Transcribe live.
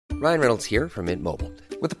Ryan Reynolds here from Mint Mobile.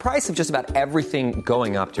 With the price of just about everything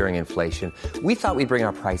going up during inflation, we thought we'd bring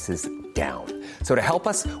our prices down. So to help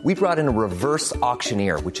us, we brought in a reverse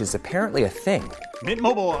auctioneer, which is apparently a thing. Mint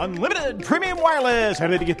Mobile Unlimited Premium Wireless. How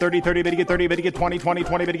to get 30, 30, bit to get 30, bit to get 20, 20,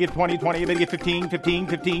 20, bit to get 20, 20, bit to get 15, 15,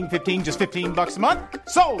 15, 15, just $15 a month?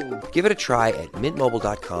 Sold! Give it a try at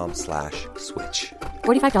mintmobile.com/switch.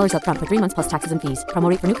 $45 up front for 3 months plus taxes and fees. Promo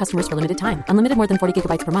rate for new customers for limited time. Unlimited more than 40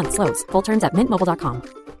 gigabytes per month. Slows full terms at mintmobile.com.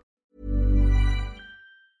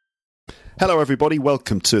 Hello everybody,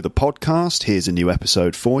 welcome to the podcast. Here's a new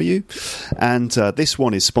episode for you, and this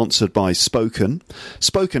one is sponsored by Spoken.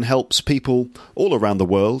 Spoken helps people all around the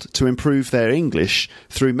world to improve their English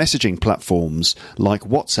through messaging platforms like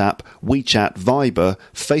WhatsApp, WeChat, Viber,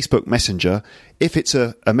 Facebook Messenger. If it's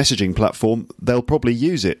a messaging platform, they'll probably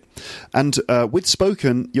use it. And with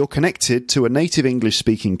Spoken, you're connected to a native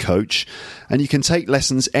English-speaking coach, and you can take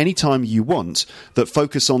lessons anytime you want that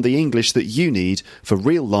focus on the English that you need for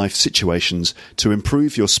real-life situations to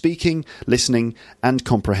improve your speaking, listening, and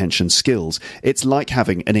comprehension skills. It's like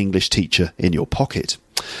having an English teacher in your pocket.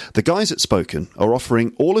 The guys at Spoken are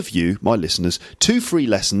offering all of you, my listeners, 2 free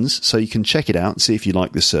lessons so you can check it out and see if you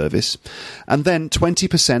like the service, and then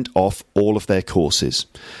 20% off all of their courses.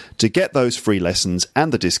 To get those free lessons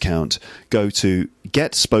and the discount, go to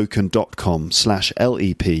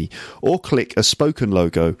getspoken.com/LEP or click a Spoken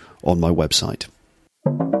logo on my website.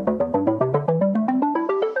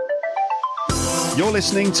 You're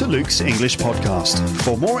listening to Luke's English Podcast.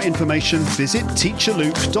 For more information, visit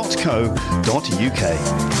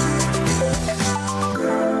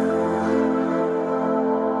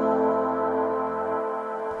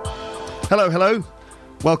teacherluke.co.uk. Hello.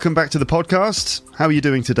 Welcome back to the podcast. How are you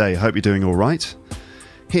doing today? I hope you're doing all right.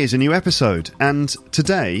 Here's a new episode, and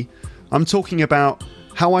today I'm talking about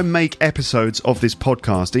how I make episodes of this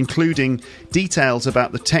podcast, including details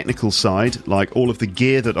about the technical side, like all of the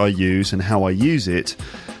gear that I use and how I use it,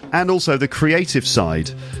 and also the creative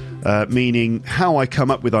side, meaning how I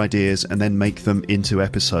come up with ideas and then make them into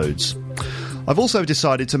episodes. I've also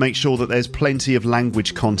decided to make sure that there's plenty of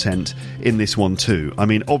language content in this one too. I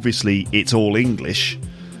mean, obviously it's all English.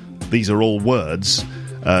 These are all words,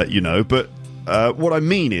 but what I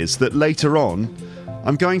mean is that later on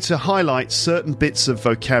I'm going to highlight certain bits of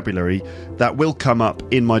vocabulary that will come up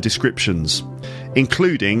in my descriptions,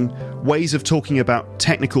 including ways of talking about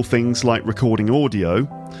technical things like recording audio,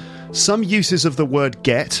 some uses of the word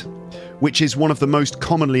get, which is one of the most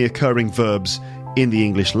commonly occurring verbs in the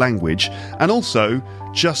English language, and also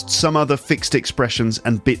just some other fixed expressions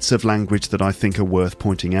and bits of language that I think are worth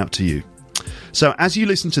pointing out to you. So as you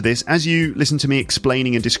listen to this, as you listen to me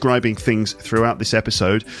explaining and describing things throughout this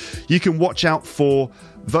episode, you can watch out for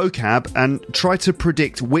vocab and try to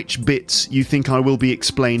predict which bits you think I will be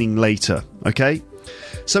explaining later, okay?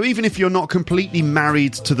 So even if you're not completely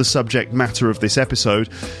married to the subject matter of this episode,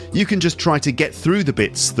 you can just try to get through the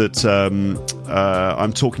bits that I'm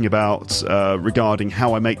talking about regarding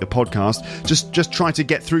how I make the podcast. Just try to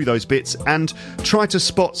get through those bits and try to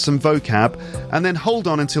spot some vocab, and then hold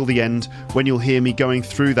on until the end when you'll hear me going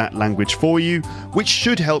through that language for you, which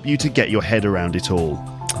should help you to get your head around it all.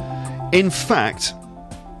 In fact,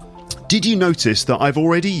 did you notice that I've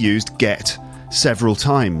already used get several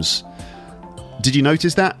times? Did you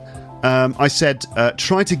notice that? I said,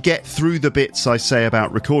 try to get through the bits I say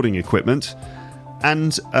about recording equipment,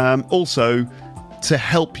 and also to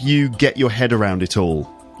help you get your head around it all,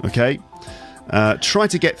 okay? Try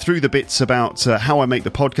to get through the bits about how I make the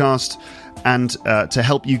podcast, and to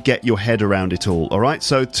help you get your head around it all, alright?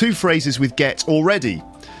 So 2 phrases with get already.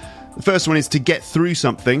 The first one is to get through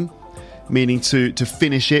something, meaning to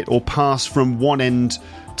finish it or pass from one end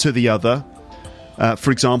to the other.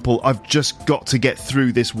 For example, I've just got to get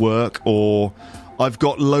through this work, or I've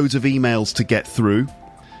got loads of emails to get through,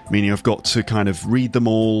 meaning I've got to kind of read them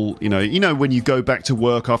all. You know when you go back to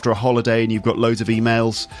work after a holiday and you've got loads of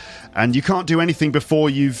emails and you can't do anything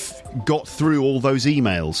before you've got through all those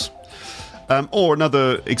emails. Or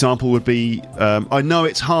another example would be, I know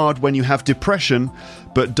it's hard when you have depression,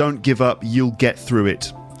 but don't give up, you'll get through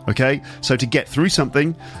it. Okay, so to get through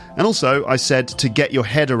something. And also I said to get your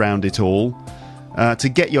head around it all. To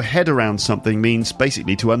get your head around something means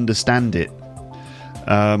basically to understand it.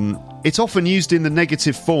 It's often used in the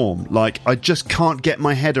negative form, like I just can't get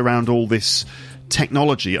my head around all this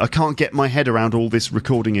technology. I can't get my head around all this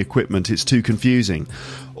recording equipment. It's too confusing.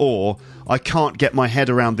 Or I can't get my head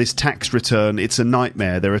around this tax return. It's a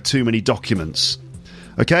nightmare. There are too many documents.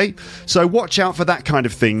 Okay, so watch out for that kind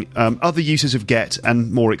of thing, other uses of get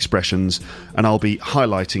and more expressions, and I'll be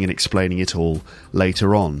highlighting and explaining it all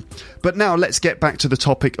later on. But now let's get back to the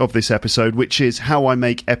topic of this episode, which is how I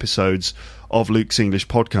make episodes of Luke's English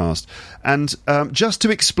podcast. And just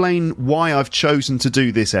to explain why I've chosen to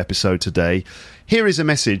do this episode today, here is a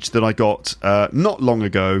message that I got not long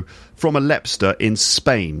ago from a Lepster in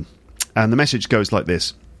Spain. And the message goes like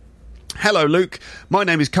this. Hello, Luke. My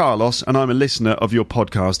name is Carlos, and I'm a listener of your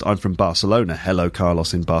podcast. I'm from Barcelona. Hello,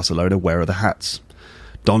 Carlos in Barcelona. Where are the hats?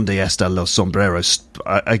 ¿Dónde están los sombreros?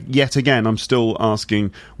 Yet again, I'm still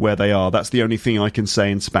asking where they are. That's the only thing I can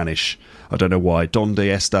say in Spanish. I don't know why.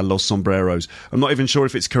 ¿Dónde están los sombreros? I'm not even sure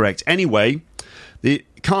if it's correct. Anyway,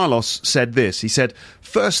 Carlos said this. He said,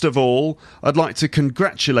 first of all, I'd like to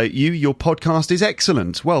congratulate you. Your podcast is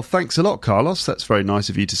excellent. Well, thanks a lot, Carlos. That's very nice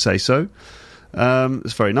of you to say so.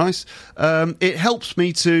 It's very nice. It helps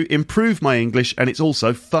me to improve my English, and it's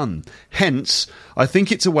also fun. Hence, I think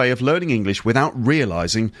it's a way of learning English without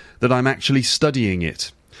realising that I'm actually studying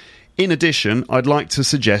it. In addition, I'd like to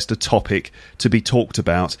suggest a topic to be talked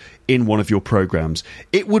about in one of your programmes.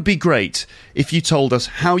 It would be great if you told us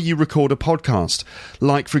how you record a podcast,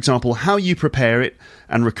 like, for example, how you prepare it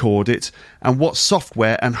and record it, and what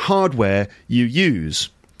software and hardware you use.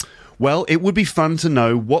 Well, it would be fun to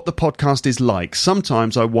know what the podcast is like.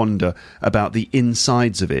 Sometimes I wonder about the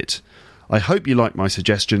insides of it. I hope you like my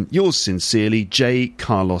suggestion. Yours sincerely, J.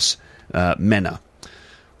 Carlos Mena.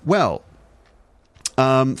 Well,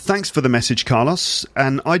 thanks for the message, Carlos.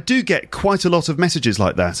 And I do get quite a lot of messages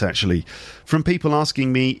like that, actually, from people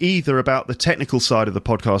asking me either about the technical side of the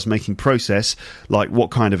podcast making process, like what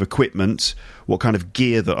kind of equipment, what kind of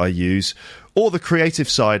gear that I use, or the creative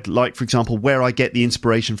side, like, for example, where I get the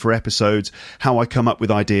inspiration for episodes, how I come up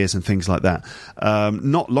with ideas and things like that.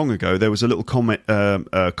 Not long ago, there was a little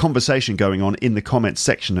conversation going on in the comments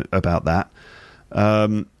section about that.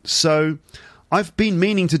 So I've been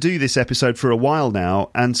meaning to do this episode for a while now,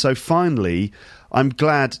 and so finally I'm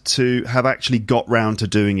glad to have actually got round to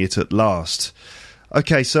doing it at last.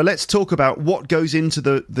 Okay, so let's talk about what goes into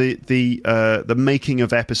the making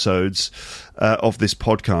of episodes of this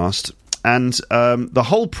podcast. And the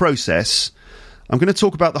whole process, I'm going to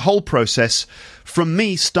talk about the whole process from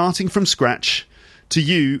me starting from scratch to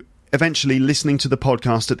you eventually listening to the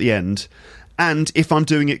podcast at the end. And if I'm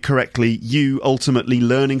doing it correctly, you ultimately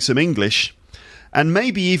learning some English and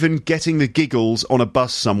maybe even getting the giggles on a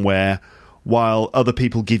bus somewhere while other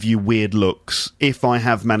people give you weird looks, if I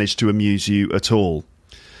have managed to amuse you at all.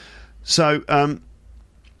 So,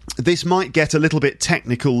 this might get a little bit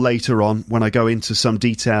technical later on when I go into some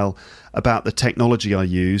detail about the technology I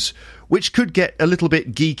use, which could get a little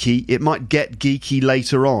bit geeky. It might get geeky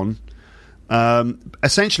later on.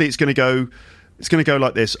 Essentially, it's going to go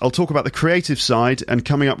like this. I'll talk about the creative side and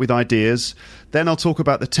coming up with ideas. Then I'll talk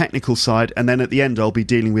about the technical side, and then at the end I'll be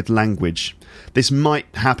dealing with language. This might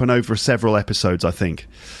happen over several episodes, I think.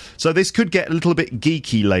 So this could get a little bit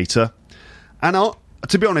geeky later. And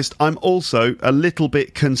to be honest, I'm also a little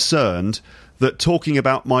bit concerned that talking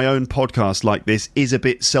about my own podcast like this is a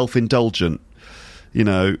bit self-indulgent. You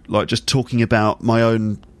know, like just talking about my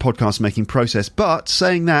own podcast making process. But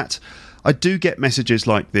saying that, I do get messages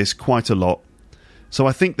like this quite a lot. So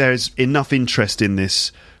I think there's enough interest in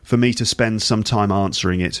this for me to spend some time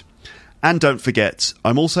answering it. And don't forget,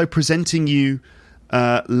 I'm also presenting you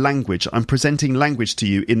language. I'm presenting language to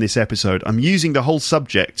you in this episode. I'm using the whole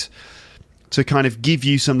subject to kind of give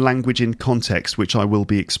you some language in context, which I will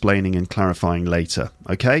be explaining and clarifying later,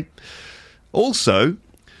 okay? Also,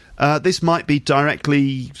 this might be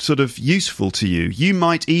directly sort of useful to you. You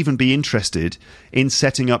might even be interested in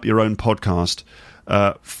setting up your own podcast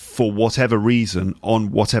for whatever reason,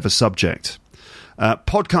 on whatever subject.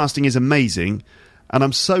 Podcasting is amazing, and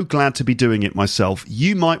I'm so glad to be doing it myself.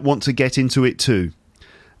 You might want to get into it too,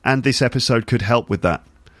 and this episode could help with that.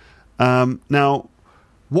 Now,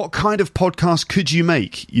 what kind of podcast could you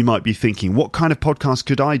make? You might be thinking, what kind of podcast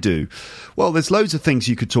could I do? Well, there's loads of things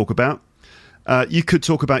you could talk about. You could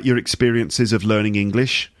talk about your experiences of learning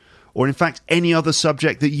English, or in fact, any other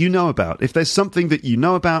subject that you know about. If there's something that you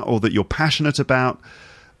know about or that you're passionate about,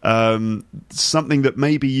 something that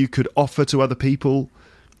maybe you could offer to other people,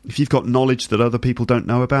 if you've got knowledge that other people don't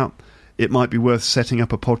know about, it might be worth setting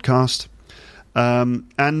up a podcast.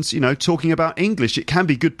 And, you know, talking about English. It can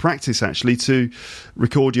be good practice, actually, to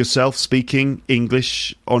record yourself speaking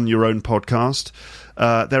English on your own podcast.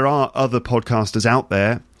 There are other podcasters out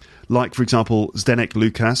there, like, for example, Zdenek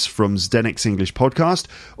Lucas from Zdenek's English Podcast,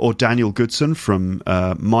 or Daniel Goodson from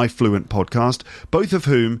My Fluent Podcast, both of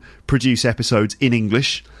whom produce episodes in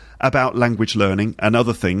English about language learning and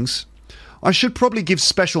other things. I should probably give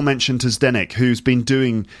special mention to Zdenek, who's been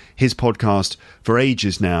doing his podcast for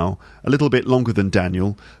ages now, a little bit longer than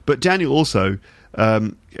Daniel. But Daniel also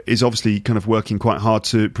is obviously kind of working quite hard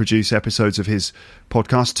to produce episodes of his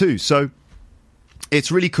podcast too. So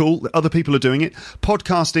it's really cool that other people are doing it.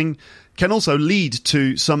 Podcasting can also lead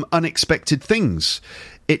to some unexpected things.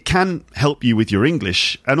 It can help you with your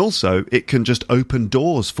English, and also it can just open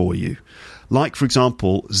doors for you. Like, for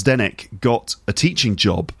example, Zdenek got a teaching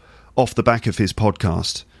job off the back of his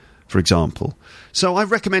podcast, for example. So I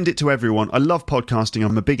recommend it to everyone. I love podcasting.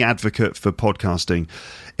 I'm a big advocate for podcasting.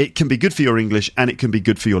 It can be good for your English and it can be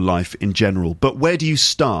good for your life in general. But where do you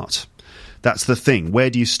start? That's the thing. Where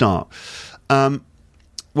do you start?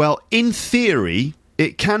 Well, in theory,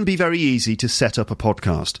 it can be very easy to set up a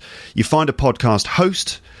podcast. You find a podcast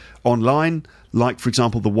host online, like, for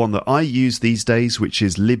example, the one that I use these days, which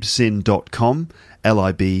is libsyn.com,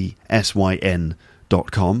 libsyn.com.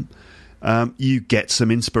 You get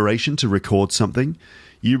some inspiration to record something.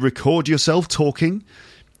 You record yourself talking.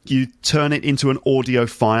 You turn it into an audio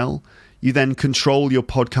file. You then control your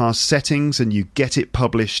podcast settings and you get it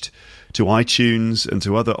published to iTunes and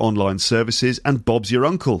to other online services, and Bob's your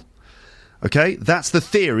uncle. Okay, that's the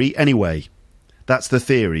theory anyway. That's the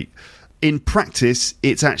theory. In practice,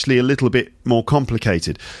 it's actually a little bit more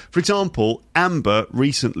complicated. For example, Amber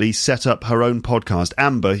recently set up her own podcast.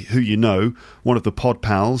 Amber, who you know, one of the Pod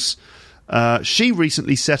Pals, she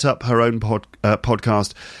recently set up her own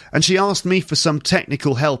podcast, and she asked me for some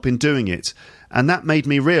technical help in doing it. And that made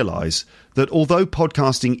me realise that although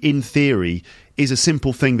podcasting in theory is a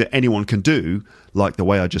simple thing that anyone can do, like the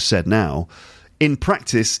way I just said now, in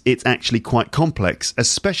practice it's actually quite complex,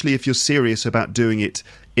 especially if you're serious about doing it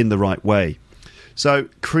in the right way. So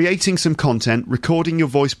creating some content, recording your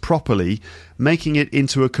voice properly, making it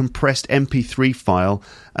into a compressed MP3 file,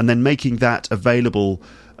 and then making that available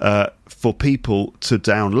for people to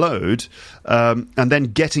download, and then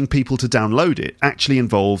getting people to download it actually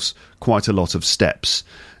involves quite a lot of steps.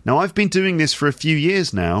 Now, I've been doing this for a few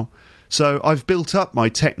years now, so I've built up my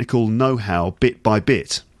technical know-how bit by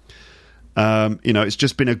bit. It's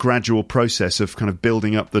just been a gradual process of kind of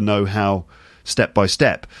building up the know-how step by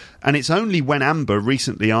step. And it's only when Amber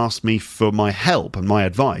recently asked me for my help and my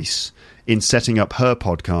advice in setting up her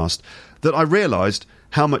podcast that I realised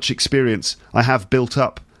how much experience I have built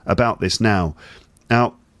up about this now.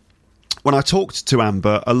 Now, when I talked to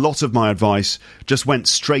Amber, a lot of my advice just went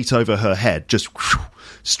straight over her head, just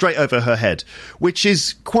straight over her head, which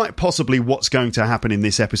is quite possibly what's going to happen in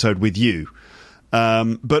this episode with you.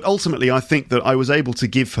 But ultimately, I think that I was able to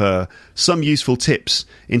give her some useful tips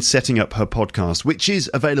in setting up her podcast, which is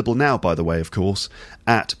available now, by the way, of course,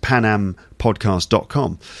 at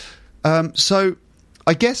panampodcast.com. So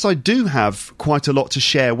I guess I do have quite a lot to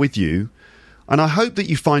share with you, and I hope that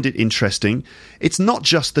you find it interesting. It's not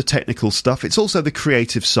just the technical stuff, it's also the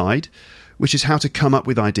creative side, which is how to come up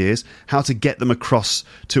with ideas, how to get them across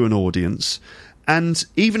to an audience. And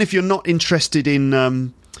even if you're not interested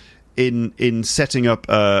in setting up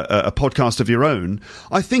a podcast of your own,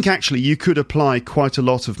 I think actually you could apply quite a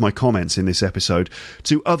lot of my comments in this episode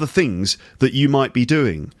to other things that you might be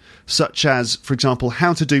doing, such as, for example,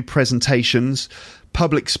 how to do presentations,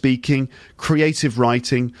 public speaking, creative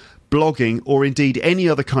writing, blogging, or indeed any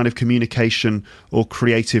other kind of communication or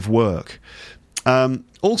creative work.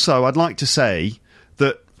 Also, I'd like to say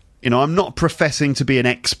that, I'm not professing to be an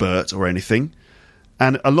expert or anything,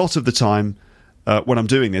 and a lot of the time when I'm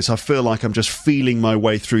doing this, I feel like I'm just feeling my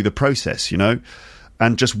way through the process,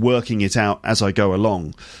 and just working it out as I go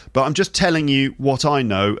along. But I'm just telling you what I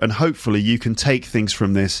know, and hopefully you can take things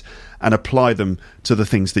from this and apply them to the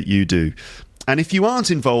things that you do. And if you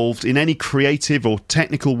aren't involved in any creative or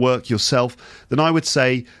technical work yourself, then I would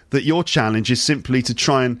say that your challenge is simply to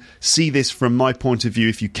try and see this from my point of view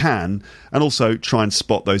if you can, and also try and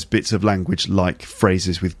spot those bits of language like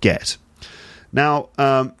phrases with get. Now,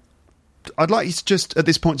 I'd like you to just, at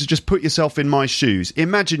this point, to just put yourself in my shoes.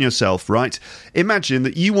 Imagine yourself, right? Imagine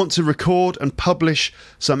that you want to record and publish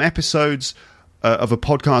some episodes of a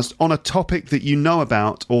podcast on a topic that you know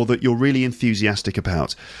about or that you're really enthusiastic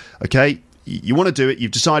about. Okay? You want to do it. You've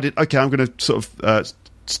decided, okay, I'm going to sort of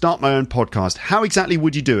start my own podcast. How exactly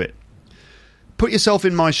would you do it? Put yourself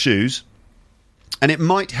in my shoes, and it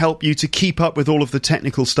might help you to keep up with all of the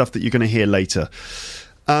technical stuff that you're going to hear later.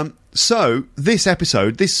 So this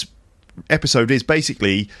episode is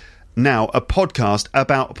basically now a podcast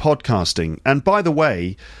about podcasting. And by the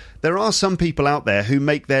way, there are some people out there who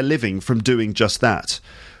make their living from doing just that.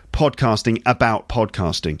 Podcasting about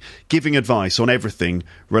podcasting, giving advice on everything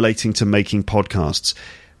relating to making podcasts.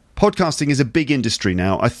 Podcasting is a big industry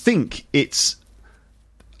now. I think it's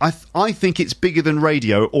I think it's bigger than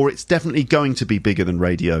radio, or it's definitely going to be bigger than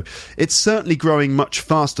radio. It's certainly growing much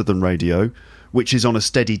faster than radio, which is on a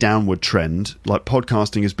steady downward trend. Like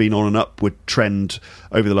podcasting has been on an upward trend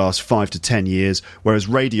over the last 5 to 10 years, whereas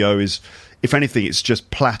radio is, if anything, it's just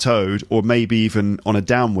plateaued or maybe even on a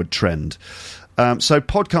downward trend. So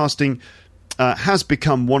podcasting has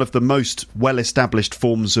become one of the most well-established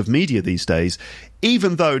forms of media these days,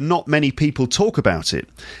 even though not many people talk about it.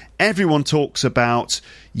 Everyone talks about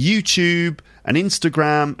YouTube and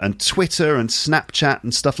Instagram and Twitter and Snapchat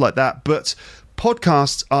and stuff like that, but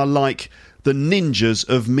podcasts are like the ninjas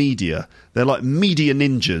of media. They're like media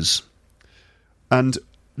ninjas. And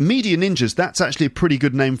media ninjas, that's actually a pretty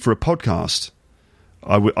good name for a podcast,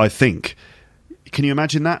 I think. Can you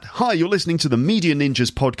imagine that? Hi, you're listening to the Media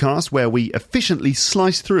Ninjas podcast, where we efficiently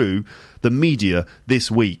slice through the media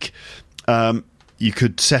this week. You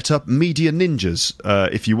could set up Media Ninjas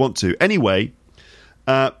if you want to. Anyway,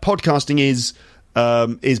 podcasting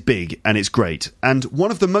is big and it's great. And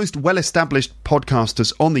one of the most well-established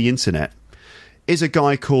podcasters on the internet is a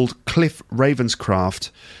guy called Cliff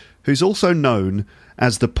Ravenscraft, who's also known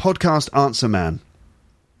as the Podcast Answer Man.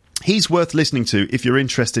 He's worth listening to if you're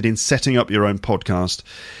interested in setting up your own podcast.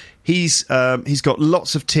 He's got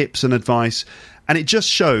lots of tips and advice, and it just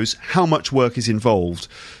shows how much work is involved.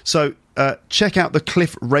 So check out the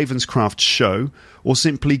Cliff Ravenscraft show, or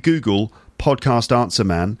simply Google Podcast Answer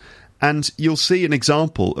Man, and you'll see an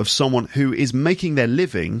example of someone who is making their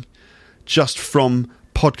living just from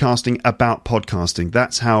podcasting about podcasting.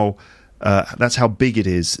 That's how big it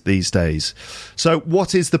is these days. So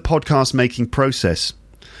what is the podcast making process?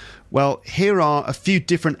 Well, here are a few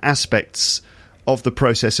different aspects of the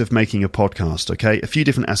process of making a podcast, okay? A few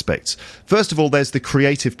different aspects. First of all, there's the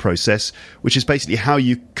creative process, which is basically how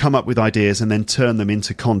you come up with ideas and then turn them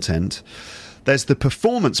into content. There's the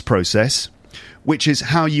performance process, which is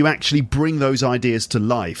how you actually bring those ideas to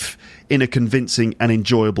life in a convincing and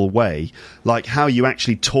enjoyable way, like how you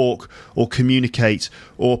actually talk or communicate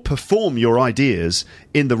or perform your ideas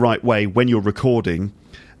in the right way when you're recording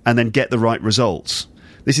and then get the right results.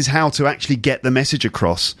 This is how to actually get the message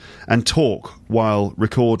across and talk while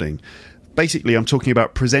recording. Basically, I'm talking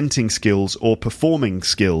about presenting skills or performing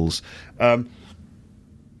skills. I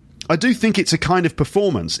do think it's a kind of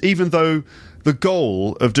performance, even though the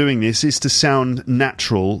goal of doing this is to sound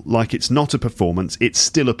natural, like it's not a performance, it's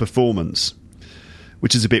still a performance,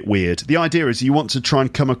 which is a bit weird. The idea is you want to try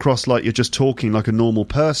and come across like you're just talking like a normal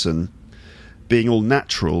person, being all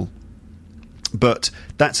natural, but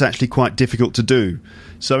that's actually quite difficult to do.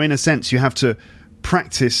 So in a sense, you have to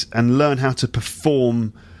practice and learn how to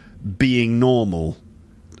perform being normal.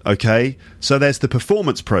 Okay? So there's the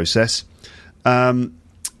performance process. And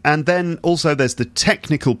then also there's the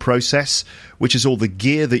technical process, which is all the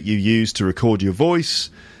gear that you use to record your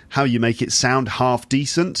voice, how you make it sound half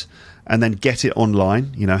decent, and then get it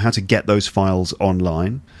online, you know, how to get those files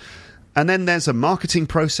online. And then there's a marketing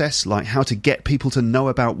process, like how to get people to know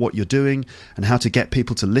about what you're doing and how to get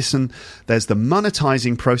people to listen. There's the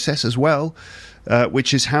monetizing process as well,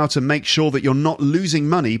 which is how to make sure that you're not losing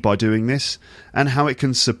money by doing this and how it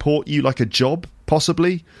can support you like a job,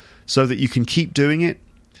 possibly, so that you can keep doing it.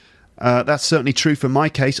 That's certainly true for my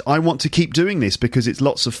case. I want to keep doing this because it's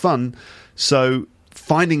lots of fun. So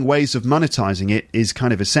finding ways of monetizing it is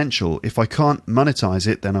kind of essential. If I can't monetize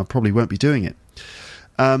it, then I probably won't be doing it.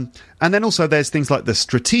 And then also there's things like the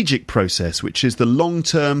strategic process, which is the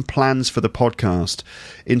long-term plans for the podcast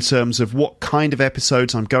in terms of what kind of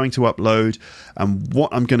episodes I'm going to upload and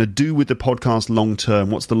what I'm going to do with the podcast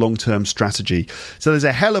long-term. What's the long-term strategy? So there's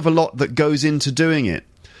a hell of a lot that goes into doing it.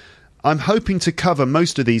 I'm hoping to cover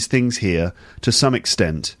most of these things here to some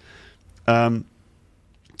extent.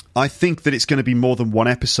 I think that it's going to be more than one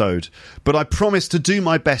episode, but I promise to do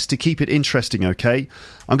my best to keep it interesting, okay?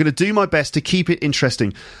 I'm going to do my best to keep it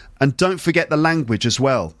interesting. And don't forget the language as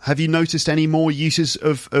well. Have you noticed any more uses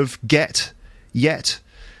of get yet?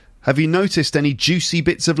 Have you noticed any juicy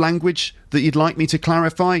bits of language that you'd like me to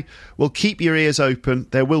clarify? Well, keep your ears open.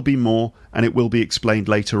 There will be more, and it will be explained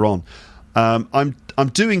later on. I'm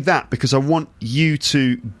doing that because I want you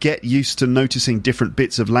to get used to noticing different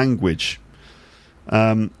bits of language.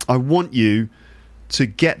 I want you to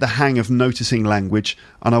get the hang of noticing language,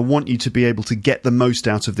 and I want you to be able to get the most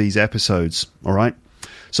out of these episodes, all right?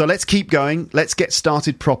 So let's keep going. Let's get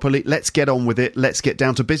started properly. Let's get on with it. Let's get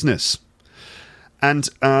down to business. And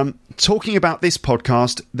talking about this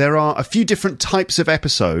podcast, there are a few different types of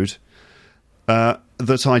episode.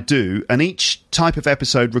 that I do, and each type of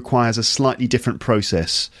episode requires a slightly different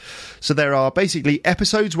process. So there are basically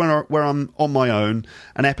episodes where I'm on my own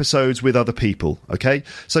and episodes with other people, okay?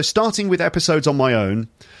 So starting with episodes on my own,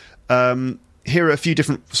 here are a few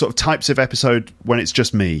different sort of types of episode when it's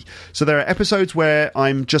just me. So there are episodes where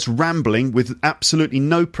I'm just rambling with absolutely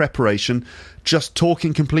no preparation, just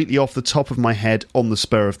talking completely off the top of my head on the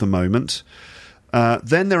spur of the moment.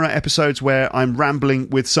 Then there are episodes where I'm rambling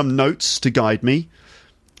with some notes to guide me.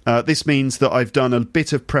 This means that I've done a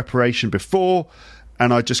bit of preparation before,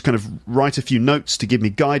 and I just kind of write a few notes to give me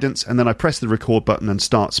guidance, and then I press the record button and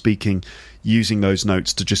start speaking using those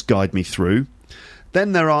notes to just guide me through.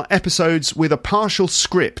 Then there are episodes with a partial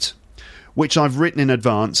script, which I've written in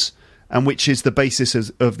advance, and which is the basis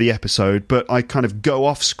of the episode, but I kind of go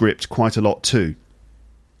off script quite a lot too.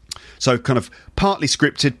 So kind of partly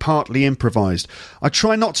scripted, partly improvised. I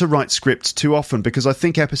try not to write scripts too often because I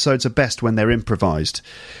think episodes are best when they're improvised.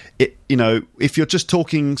 If you're just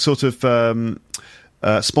talking sort of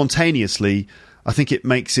spontaneously, I think it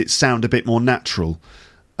makes it sound a bit more natural.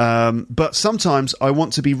 But sometimes I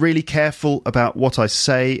want to be really careful about what I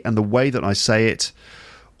say and the way that I say it,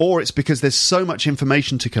 or it's because there's so much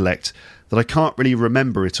information to collect that I can't really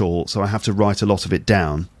remember it all, so I have to write a lot of it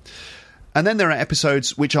down. And then there are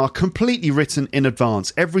episodes which are completely written in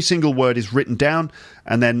advance. Every single word is written down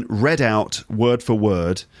and then read out word for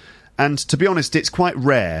word. And to be honest, it's quite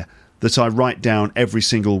rare that I write down every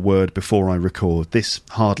single word before I record. This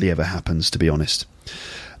hardly ever happens, to be honest.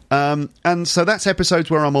 And so that's episodes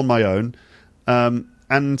where I'm on my own.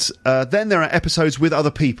 And then there are episodes with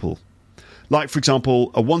other people. Like, for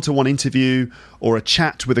example, a one-to-one interview or a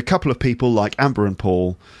chat with a couple of people like Amber and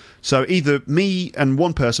Paul. So either me and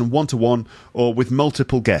one person, one-to-one, or with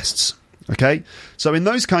multiple guests. Okay? So in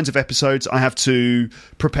those kinds of episodes, I have to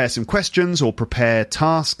prepare some questions or prepare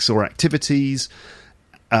tasks or activities.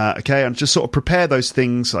 And just sort of prepare those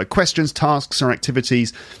things like questions, tasks, or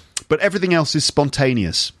activities. But everything else is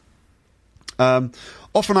spontaneous.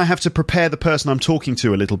 Often I have to prepare the person I'm talking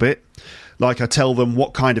to a little bit. Like I tell them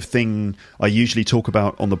what kind of thing I usually talk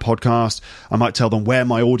about on the podcast. I might tell them where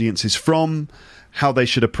my audience is from, how they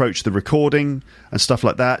should approach the recording and stuff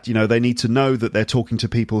like that. They need to know that they're talking to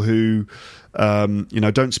people who,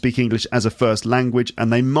 don't speak English as a first language,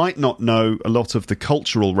 and they might not know a lot of the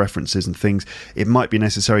cultural references and things. It might be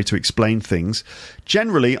necessary to explain things.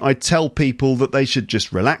 Generally, I tell people that they should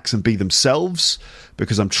just relax and be themselves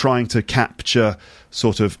because I'm trying to capture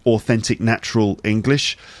sort of authentic, natural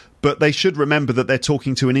English. But they should remember that they're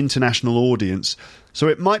talking to an international audience, so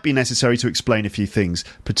it might be necessary to explain a few things,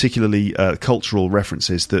 particularly cultural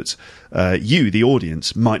references that you, the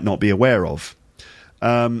audience, might not be aware of.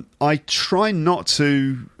 I try not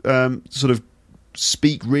to sort of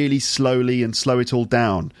speak really slowly and slow it all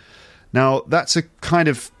down. Now, that's a kind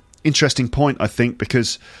of interesting point, I think,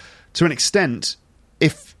 because to an extent,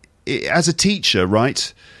 if as a teacher,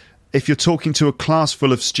 right, if you're talking to a class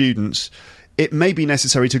full of students, it may be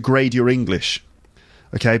necessary to grade your English,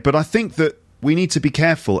 okay? But I think that we need to be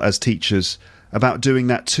careful as teachers about doing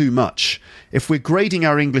that too much. If we're grading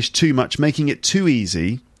our English too much, making it too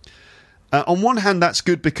easy, on one hand, that's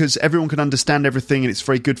good because everyone can understand everything and it's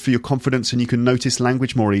very good for your confidence and you can notice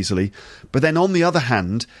language more easily. But then on the other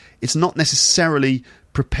hand, it's not necessarily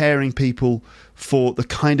preparing people for the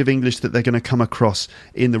kind of English that they're going to come across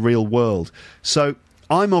in the real world. So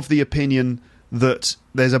I'm of the opinion that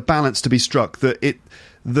there's a balance to be struck,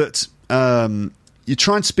 that you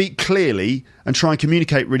try and speak clearly and try and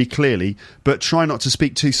communicate really clearly, but try not to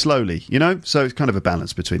speak too slowly, So it's kind of a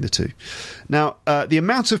balance between the two. Now, the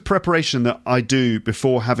amount of preparation that I do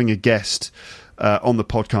before having a guest on the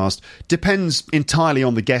podcast depends entirely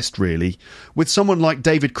on the guest, really. With someone like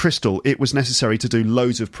David Crystal, it was necessary to do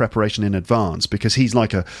loads of preparation in advance because he's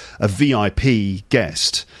like a VIP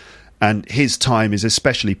guest. And his time is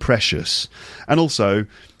especially precious. And also,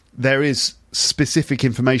 there is specific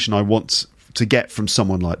information I want to get from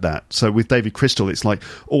someone like that. So with David Crystal, it's like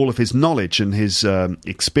all of his knowledge and his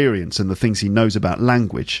experience and the things he knows about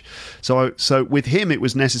language. So with him, it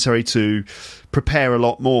was necessary to prepare a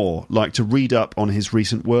lot more, like to read up on his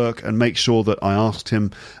recent work and make sure that I asked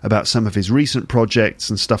him about some of his recent projects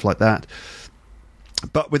and stuff like that.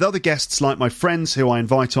 But with other guests like my friends who I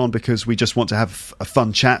invite on because we just want to have a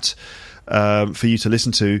fun chat for you to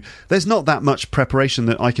listen to, there's not that much preparation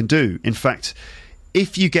that I can do. In fact,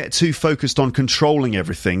 if you get too focused on controlling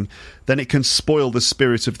everything, then it can spoil the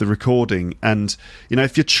spirit of the recording. And,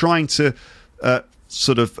 if you're trying to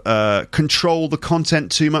control the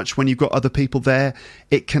content too much when you've got other people there,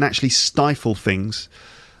 it can actually stifle things.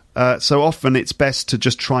 So often it's best to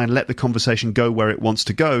just try and let the conversation go where it wants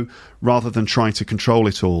to go rather than trying to control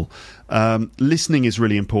it all. Listening is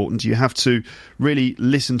really important. You have to really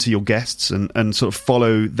listen to your guests and sort of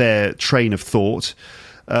follow their train of thought.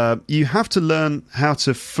 You have to learn how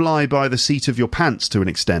to fly by the seat of your pants to an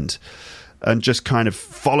extent and just kind of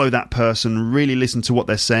follow that person, really listen to what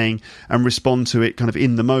they're saying and respond to it kind of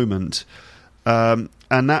in the moment. And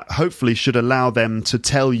that hopefully should allow them to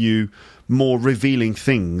tell you more revealing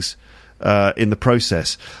things in the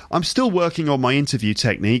process. I'm still working on my interview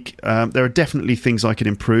technique. There are definitely things I can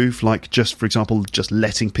improve, like just, for example, just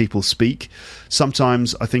letting people speak.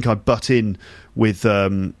 Sometimes I think I butt in with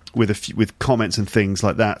comments and things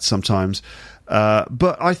like that sometimes.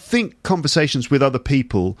 But I think conversations with other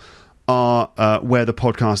people are where the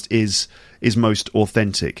podcast is most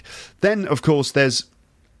authentic. Then, of course, there's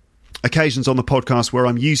occasions on the podcast where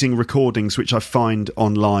I'm using recordings which I find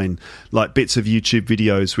online, like bits of YouTube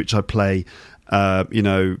videos which I play,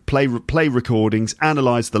 play recordings,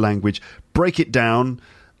 analyse the language, break it down,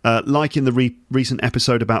 like in the recent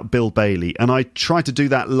episode about Bill Bailey. And I try to do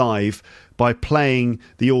that live by playing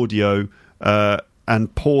the audio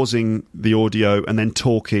and pausing the audio and then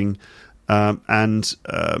talking and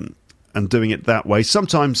doing it that way.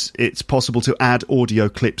 Sometimes it's possible to add audio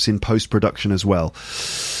clips in post-production as well.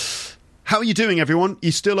 How are you doing, everyone?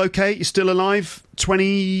 You still okay? You still alive?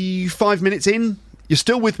 25 minutes in? You're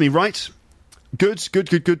still with me, right? Good.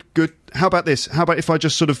 How about this? How about if I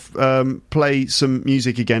just sort of play some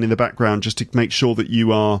music again in the background just to make sure that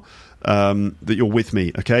you are that you're with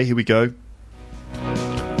me? Okay, here we go.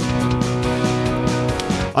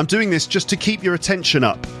 I'm doing this just to keep your attention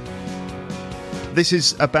up. This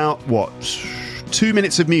is about, 2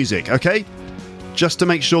 minutes of music, okay? Just to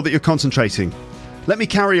make sure that you're concentrating. Let me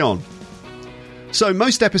carry on. So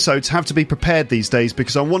most episodes have to be prepared these days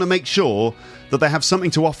because I want to make sure that they have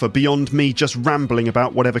something to offer beyond me just rambling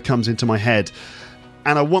about whatever comes into my head.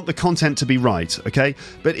 And I want the content to be right, okay?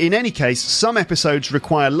 But in any case, some episodes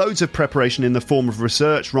require loads of preparation in the form of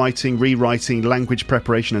research, writing, rewriting, language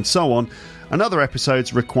preparation, and so on. And other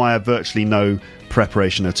episodes require virtually no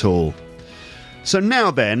preparation at all. So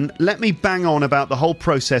now then, let me bang on about the whole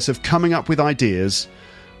process of coming up with ideas,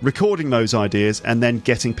 recording those ideas, and then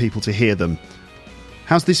getting people to hear them.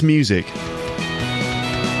 How's this music?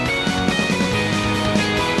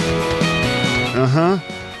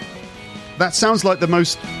 That sounds like the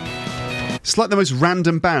most... It's like the most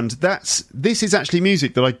random band. This is actually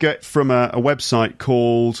music that I get from a website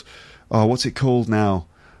called... Oh, what's it called now?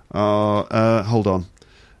 Hold on.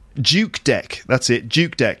 Juke Deck. That's it,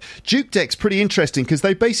 Juke Deck. Juke Deck's pretty interesting because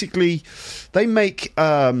they make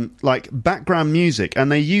like background music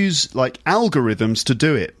and they use like algorithms to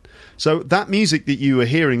do it. So that music that you were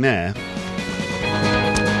hearing there,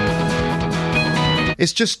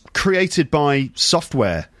 it's just created by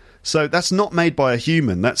software. So that's not made by a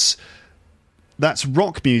human. That's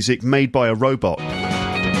rock music made by a robot.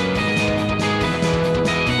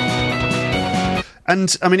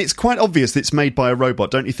 And, I mean, it's quite obvious that it's made by a robot,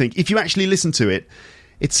 don't you think? If you actually listen to it,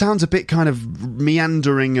 it sounds a bit kind of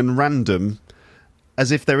meandering and random,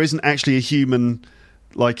 as if there isn't actually a human...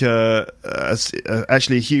 like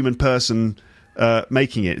actually a human person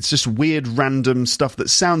making it. It's just weird random stuff that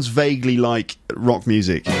sounds vaguely like rock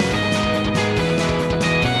music.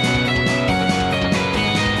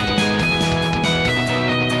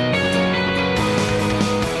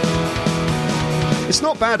 It's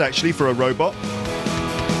not bad actually for a robot.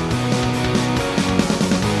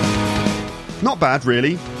 Not bad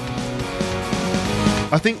really.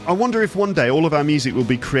 I wonder if one day all of our music will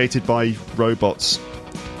be created by robots.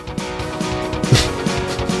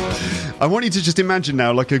 I want you to just imagine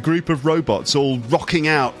now like a group of robots all rocking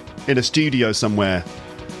out in a studio somewhere.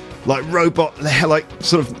 Like like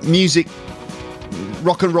sort of music,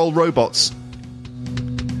 rock and roll robots.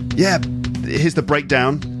 Yeah, here's the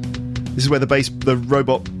breakdown. This is where the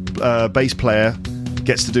robot bass player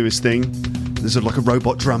gets to do his thing. There's like a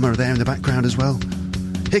robot drummer there in the background as well.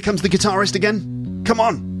 Here comes the guitarist again. Come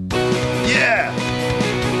on. Yeah!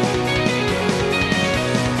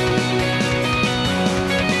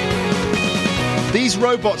 These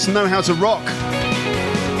robots know how to rock.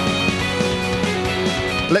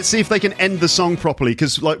 Let's see if they can end the song properly,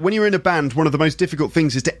 because like when you're in a band, one of the most difficult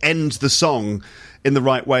things is to end the song in the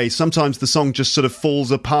right way. Sometimes the song just sort of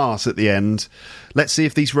falls apart at the end. Let's see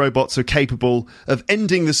if these robots are capable of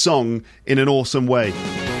ending the song in an awesome way.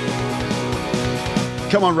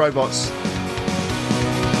 Come on, robots.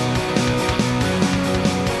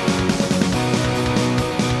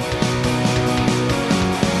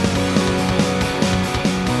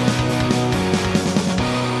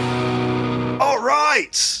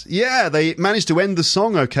 Yeah, they managed to end the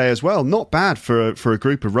song okay as well. Not bad for a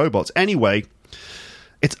group of robots. Anyway,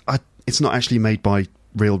 it's not actually made by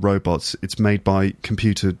real robots. It's made by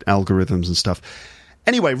computer algorithms and stuff.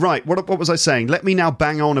 Anyway, right, what was I saying? Let me now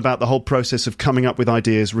bang on about the whole process of coming up with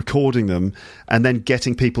ideas, recording them, and then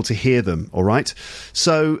getting people to hear them, all right?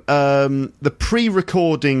 So the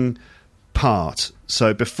pre-recording part,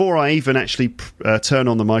 so before I even actually turn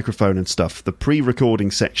on the microphone and stuff, the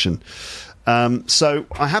pre-recording section. So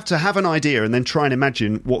I have to have an idea and then try and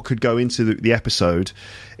imagine what could go into the episode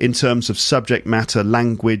in terms of subject matter,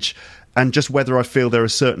 language, and just whether I feel there are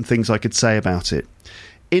certain things I could say about it.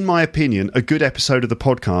 In my opinion, a good episode of the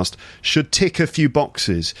podcast should tick a few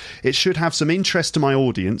boxes. It should have some interest to my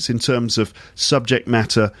audience in terms of subject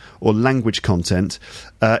matter or language content.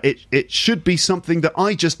 It should be something that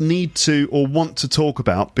I just need to or want to talk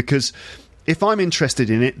about, because if I'm interested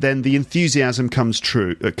in it, then the enthusiasm comes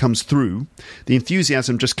through. The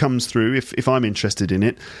enthusiasm just comes through if I'm interested in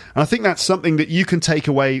it. And I think that's something that you can take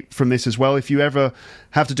away from this as well. If you ever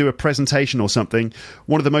have to do a presentation or something,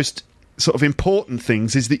 one of the most sort of important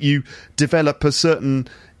things is that you develop a certain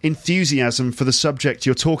enthusiasm for the subject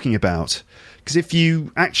you're talking about. Because if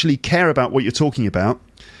you actually care about what you're talking about,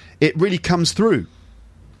 it really comes through.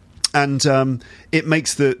 And it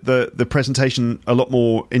makes the presentation a lot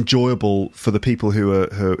more enjoyable for the people who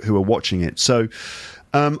are watching it. So,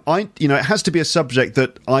 it has to be a subject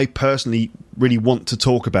that I personally really want to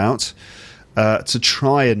talk about, to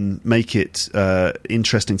try and make it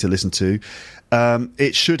interesting to listen to.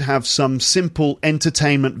 It should have some simple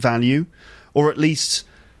entertainment value, or at least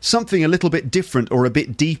something a little bit different or a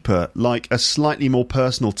bit deeper, like a slightly more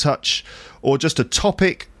personal touch, or just a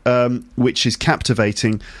topic which is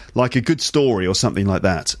captivating, like a good story or something like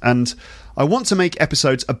that. And I want to make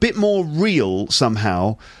episodes a bit more real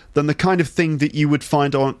somehow than the kind of thing that you would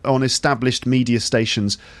find on established media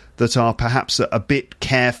stations that are perhaps a bit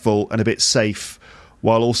careful and a bit safe,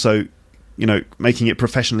 while also making it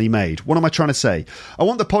professionally made. What am I trying to say? I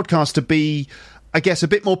want the podcast to be, I guess, a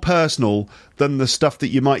bit more personal than the stuff that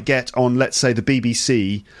you might get on, let's say, the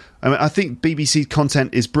BBC. I mean, I think BBC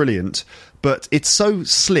content is brilliant, but it's so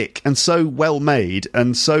slick and so well made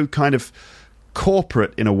and so kind of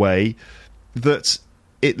corporate in a way that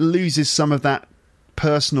it loses some of that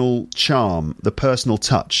personal charm, the personal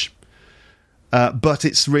touch. But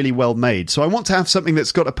it's really well made. So I want to have something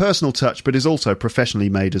that's got a personal touch but is also professionally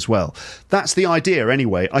made as well. That's the idea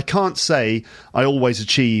anyway. I can't say I always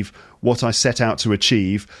achieve what I set out to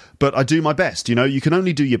achieve, but I do my best. You can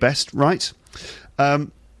only do your best, right?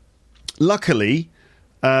 Luckily,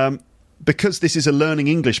 because this is a Learning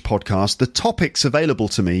English podcast, the topics available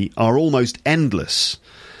to me are almost endless.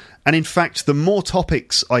 And in fact, the more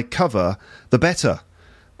topics I cover, the better.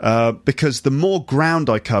 Because the more ground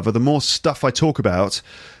I cover, the more stuff I talk about,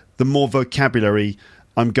 the more vocabulary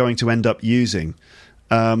I'm going to end up using.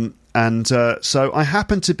 So I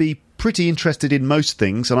happen to be pretty interested in most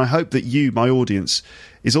things, and I hope that you, my audience,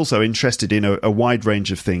 is also interested in a wide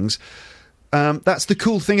range of things. That's the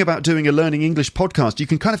cool thing about doing a Learning English podcast. You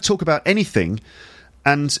can kind of talk about anything,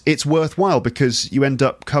 and it's worthwhile because you end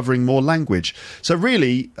up covering more language. So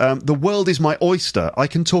really, the world is my oyster. I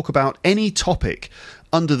can talk about any topic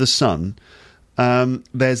under the sun.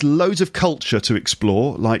 There's loads of culture to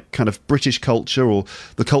explore, like kind of British culture or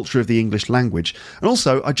the culture of the English language. And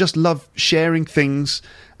also, I just love sharing things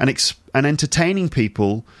and entertaining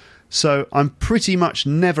people. So I'm pretty much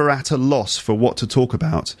never at a loss for what to talk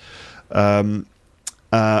about on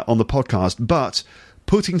the podcast. But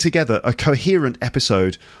putting together a coherent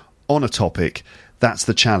episode on a topic, that's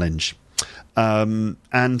the challenge. So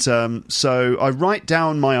I write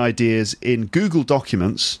down my ideas in Google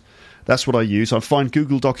Documents. That's what I use. I find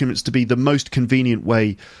Google Documents to be the most convenient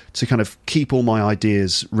way to kind of keep all my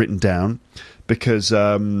ideas written down, because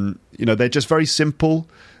they're just very simple.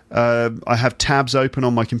 I have tabs open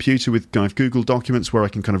on my computer with kind of Google Documents where I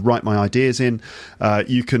can kind of write my ideas in.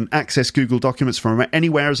 You can access Google Documents from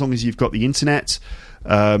anywhere as long as you've got the internet.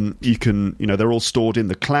 You can, they're all stored in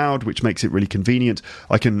the cloud, which makes it really convenient.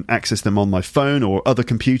 I can access them on my phone or other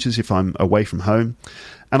computers if I'm away from home.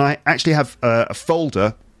 And I actually have a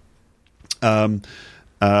folder in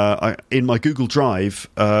my Google Drive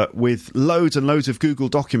with loads and loads of Google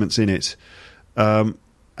Documents in it.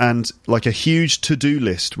 And like a huge to-do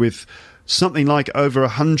list with something like over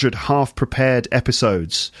 100 half-prepared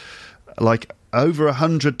episodes, like over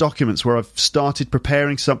 100 documents where I've started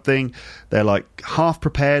preparing something. They're like half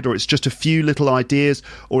prepared, or it's just a few little ideas,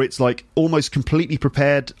 or it's like almost completely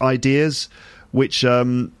prepared ideas, which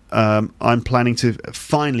I'm planning to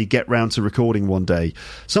finally get round to recording one day.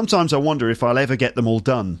 Sometimes I wonder if I'll ever get them all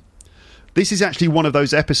done. This is actually one of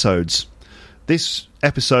those episodes. This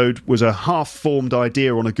episode was a half-formed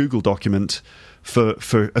idea on a Google document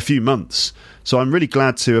for a few months. So I'm really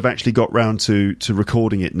glad to have actually got round to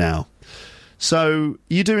recording it now. So,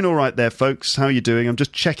 you doing all right there, folks? How are you doing? I'm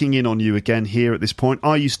just checking in on you again here at this point.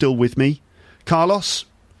 Are you still with me? Carlos?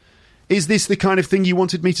 Is this the kind of thing you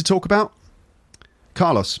wanted me to talk about?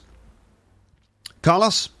 Carlos?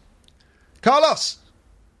 Carlos? Carlos!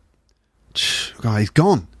 Oh, he's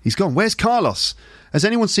gone. He's gone. Where's Carlos? Has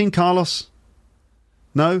anyone seen Carlos?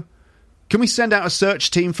 No? Can we send out a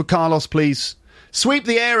search team for Carlos, please? Sweep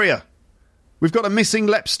the area! We've got a missing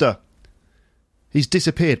Lepster. He's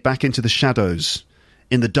disappeared back into the shadows,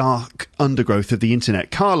 in the dark undergrowth of the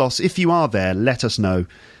internet. Carlos, if you are there, let us know.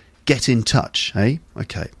 Get in touch, eh?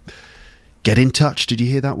 Okay. Get in touch. Did you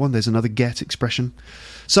hear that one? There's another get expression.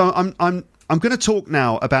 So I'm going to talk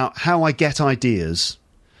now about how I get ideas.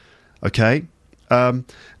 Okay?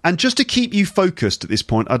 And just to keep you focused at this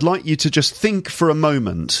point, I'd like you to just think for a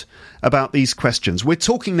moment about these questions. We're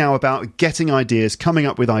talking now about getting ideas, coming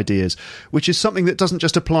up with ideas, which is something that doesn't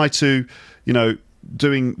just apply to,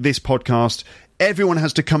 doing this podcast. Everyone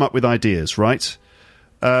has to come up with ideas, right?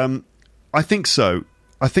 I think so.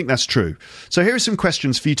 I think that's true. So here are some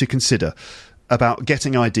questions for you to consider about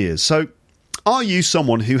getting ideas. So are you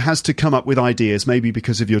someone who has to come up with ideas, maybe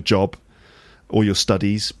because of your job or your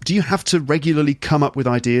studies? Do you have to regularly come up with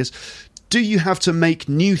ideas? Do you have to make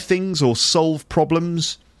new things or solve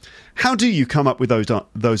problems? How do you come up with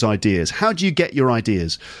those ideas? How do you get your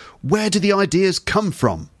ideas? Where do the ideas come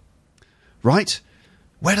from? Right?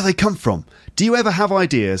 Where do they come from? Do you ever have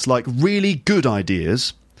ideas, like really good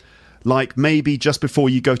ideas, like maybe just before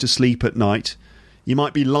you go to sleep at night, you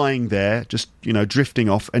might be lying there, just, drifting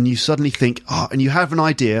off, and you suddenly think, and you have an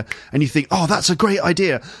idea, and you think, that's a great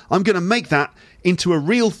idea. I'm going to make that into a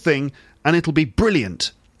real thing, and it'll be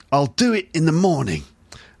brilliant. I'll do it in the morning.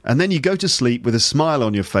 And then you go to sleep with a smile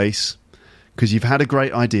on your face, because you've had a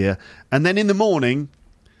great idea, and then in the morning,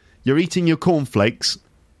 you're eating your cornflakes,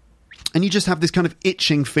 and you just have this kind of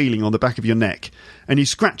itching feeling on the back of your neck, and you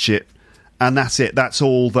scratch it, and that's it. That's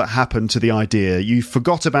all that happened to the idea. You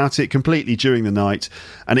forgot about it completely during the night,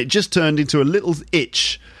 and it just turned into a little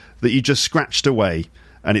itch that you just scratched away,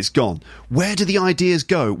 and it's gone. Where do the ideas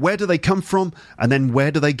go? Where do they come from? And then where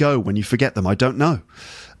do they go when you forget them? I don't know.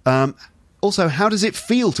 Also, how does it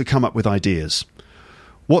feel to come up with ideas?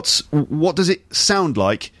 What does it sound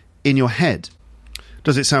like in your head?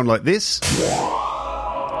 Does it sound like this?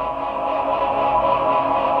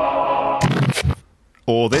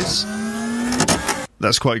 Or this?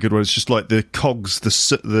 That's quite a good one. It's just like the cogs,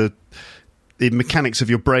 the mechanics of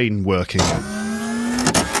your brain working.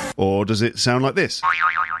 Or does it sound like this?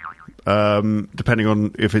 Depending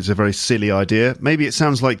on if it's a very silly idea. Maybe it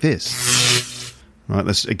sounds like this. Right,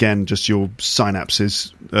 that's, again, just your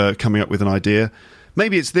synapses coming up with an idea.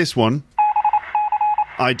 Maybe it's this one.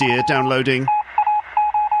 Idea, downloading.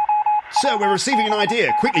 So, we're receiving an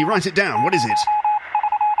idea. Quickly, write it down. What is it?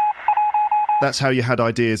 That's how you had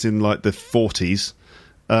ideas in, like, the 40s.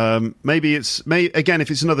 Maybe again, if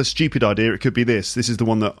it's another stupid idea, it could be this. This is the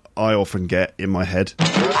one that I often get in my head.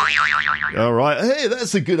 All right. Hey,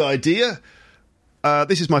 that's a good idea.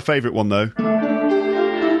 This is my favourite one, though.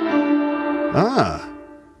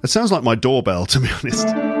 It sounds like my doorbell, to be honest.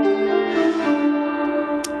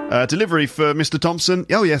 Delivery for Mr. Thompson.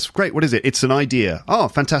 Oh, yes, great. What is it? It's an idea. Oh,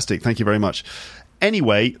 fantastic. Thank you very much.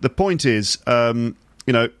 Anyway, the point is, those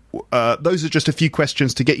are just a few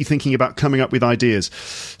questions to get you thinking about coming up with ideas.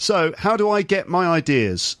 So, how do I get my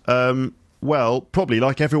ideas? Well, probably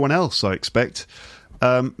like everyone else, I expect.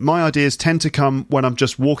 My ideas tend to come when I'm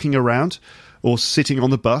just walking around or sitting on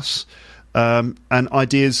the bus, and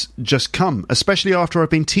ideas just come, especially after I've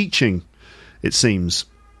been teaching, it seems.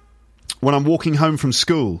 When I'm walking home from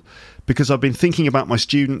school, because I've been thinking about my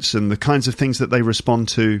students and the kinds of things that they respond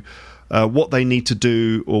to, what they need to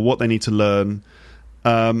do or what they need to learn.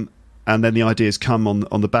 And then the ideas come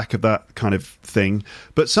on the back of that kind of thing.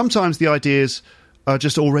 But sometimes the ideas are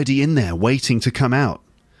just already in there, waiting to come out.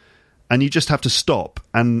 And you just have to stop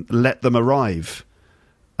and let them arrive.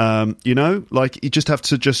 Like you just have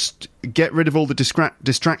to just get rid of all the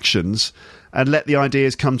distractions and let the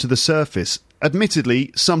ideas come to the surface.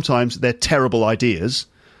 Admittedly, sometimes they're terrible ideas.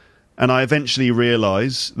 And I eventually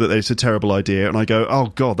realise that it's a terrible idea. And I go, oh,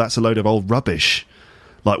 God, that's a load of old rubbish.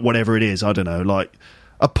 Like whatever it is, I don't know, like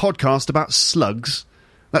a podcast about slugs.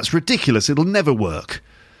 That's ridiculous. It'll never work.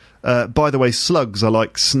 By the way, slugs are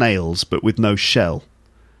like snails, but with no shell.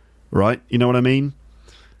 Right? You know what I mean?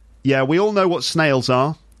 Yeah, we all know what snails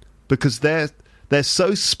are because they're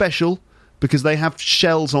so special because they have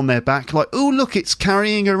shells on their back, like, oh, look, it's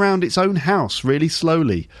carrying around its own house really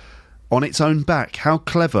slowly on its own back. How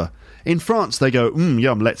clever. In France, they go,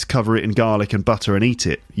 yum, let's cover it in garlic and butter and eat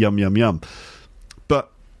it. Yum, yum, yum.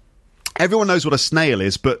 But everyone knows what a snail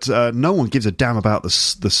is, but no one gives a damn about the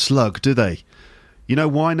slug, do they? You know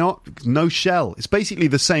why not? No shell. It's basically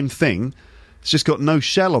the same thing. It's just got no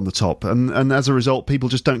shell on the top, and as a result, people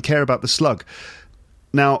just don't care about the slug.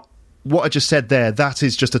 Now, what I just said there, that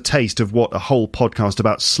is just a taste of what a whole podcast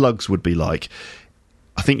about slugs would be like.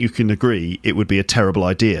 I think you can agree it would be a terrible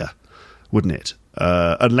idea, wouldn't it?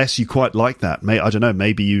 Unless you quite like that. I don't know,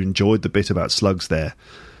 maybe you enjoyed the bit about slugs there.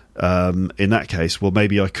 In that case, well,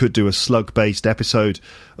 maybe I could do a slug-based episode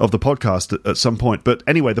of the podcast at some point. But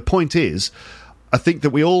anyway, the point is, I think that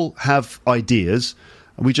we all have ideas,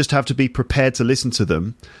 and we just have to be prepared to listen to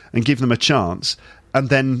them and give them a chance, and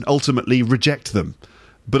then ultimately reject them.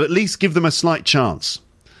 But at least give them a slight chance.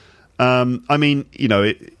 I mean, you know,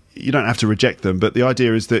 you don't have to reject them, but the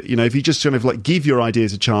idea is that, you know, if you just kind of like give your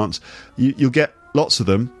ideas a chance, you'll get lots of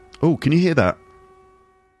them. Oh, can you hear that?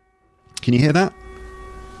 Can you hear that?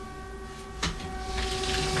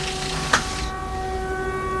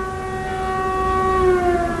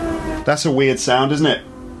 That's a weird sound, isn't it?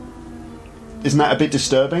 Isn't that a bit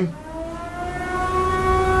disturbing?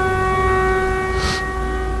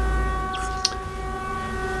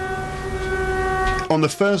 On the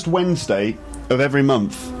first Wednesday of every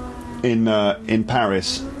month in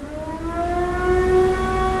Paris,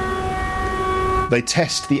 they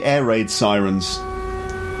test the air raid sirens.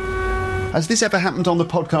 Has this ever happened on the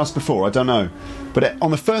podcast before? I don't know. But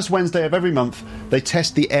on the first Wednesday of every month, they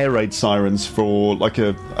test the air raid sirens for, like,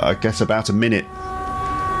 I guess about a minute.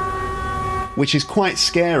 Which is quite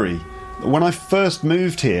scary. When I first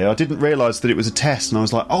moved here, I didn't realise that it was a test, and I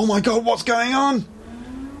was like, oh my god, what's going on?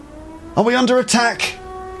 Are we under attack?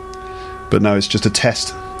 But no, it's just a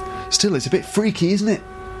test. Still, it's a bit freaky, isn't it?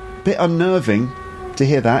 A bit unnerving to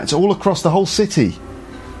hear that. It's all across the whole city.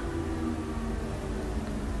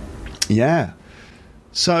 Yeah.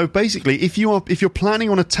 So basically, if you're planning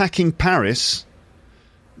on attacking Paris,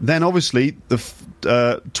 then obviously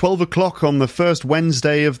the 12 o'clock on the first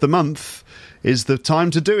Wednesday of the month is the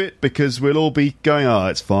time to do it, because we'll all be going, oh,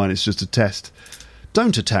 it's fine, it's just a test.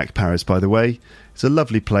 Don't attack Paris, by the way. It's a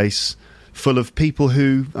lovely place full of people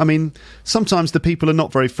who, I mean, sometimes the people are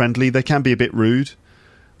not very friendly. They can be a bit rude,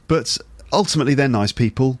 but ultimately they're nice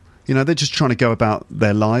people. You know, they're just trying to go about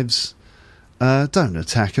their lives. Don't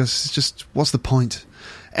attack us. It's just, what's the point?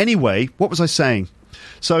 Anyway, what was I saying?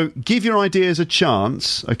 So give your ideas a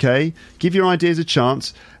chance, okay? Give your ideas a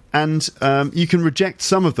chance, and you can reject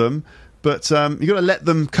some of them, but you've got to let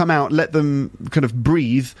them come out, let them kind of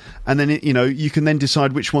breathe, and then, you know, you can then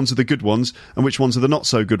decide which ones are the good ones and which ones are the not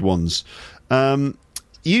so good ones.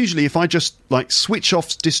 Usually, if I just, like, switch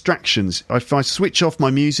off distractions, if I switch off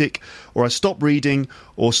my music, or I stop reading,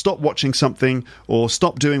 or stop watching something, or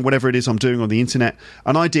stop doing whatever it is I'm doing on the internet,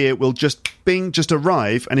 an idea will just, just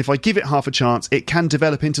arrive, and if I give it half a chance, it can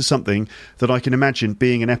develop into something that I can imagine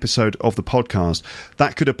being an episode of the podcast.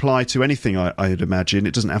 That could apply to anything, I'd imagine.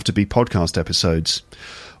 It doesn't have to be podcast episodes.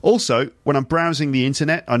 Also, when I'm browsing the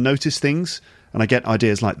internet, I notice things, and I get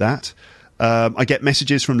ideas like that. I get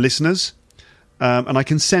messages from listeners, and I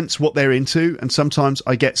can sense what they're into, and sometimes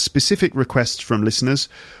I get specific requests from listeners,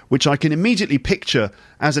 which I can immediately picture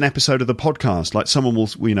as an episode of the podcast. Like, someone will,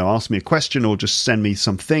 you know, ask me a question or just send me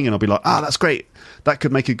something, and I'll be like, that's great. That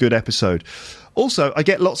could make a good episode. Also, I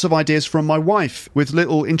get lots of ideas from my wife with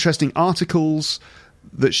little interesting articles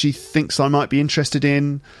that she thinks I might be interested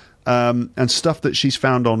in, and stuff that she's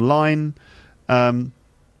found online.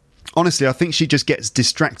 Honestly, I think she just gets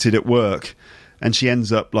distracted at work, and she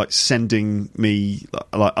ends up, like, sending me,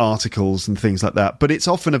 like, articles and things like that. But it's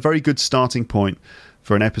often a very good starting point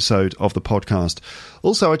for an episode of the podcast.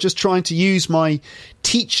 Also, I just try to use my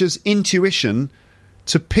teacher's intuition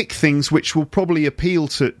to pick things which will probably appeal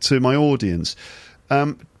to my audience.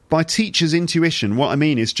 By teacher's intuition, what I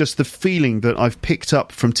mean is just the feeling that I've picked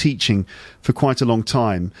up from teaching for quite a long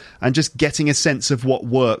time, and just getting a sense of what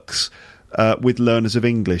works with learners of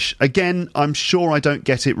English. Again, I'm sure I don't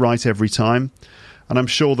get it right every time, and I'm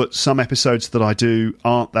sure that some episodes that I do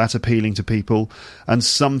aren't that appealing to people, and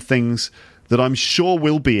some things that I'm sure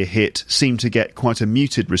will be a hit seem to get quite a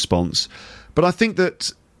muted response. But I think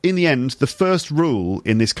that in the end, the first rule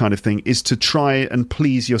in this kind of thing is to try and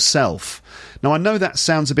please yourself. Now, I know that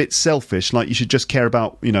sounds a bit selfish, like you should just care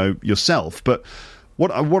about, you know, yourself, but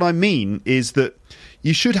what I mean is that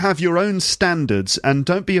you should have your own standards, and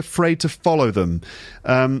don't be afraid to follow them.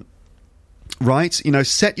 right?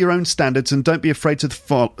 Set your own standards and don't be afraid to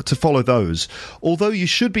follow those. Although you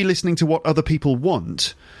should be listening to what other people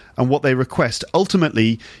want and what they request,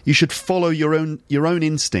 ultimately you should follow your own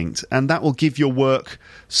instinct, and that will give your work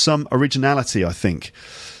some originality, I think.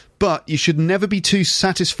 But you should never be too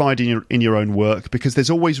satisfied in your own work, because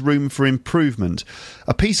there's always room for improvement.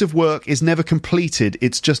 A piece of work is never completed,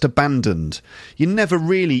 it's just abandoned. You never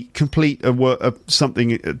really complete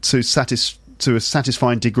something to a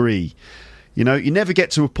satisfying degree. You never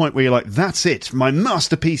get to a point where you're like, that's it, my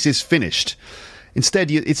masterpiece is finished.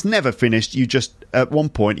 Instead, it's never finished. At one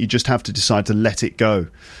point, you just have to decide to let it go.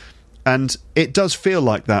 And it does feel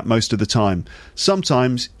like that most of the time.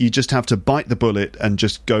 Sometimes you just have to bite the bullet and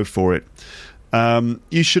just go for it.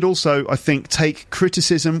 You should also, I think, take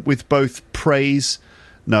criticism with both praise.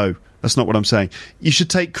 No, that's not what I'm saying. You should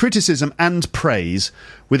take criticism and praise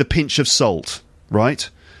with a pinch of salt, right?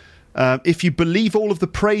 If you believe all of the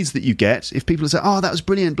praise that you get, if people say, oh, that was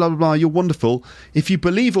brilliant, blah, blah, blah, you're wonderful. If you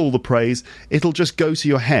believe all the praise, it'll just go to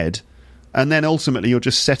your head. And then ultimately you're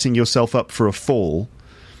just setting yourself up for a fall.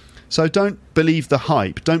 So don't believe the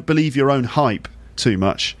hype. Don't believe your own hype too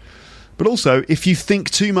much. But also, if you think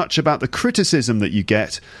too much about the criticism that you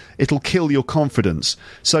get, it'll kill your confidence.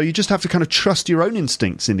 So you just have to kind of trust your own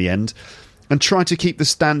instincts in the end and try to keep the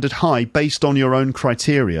standard high based on your own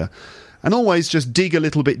criteria. And always just dig a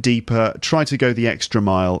little bit deeper. Try to go the extra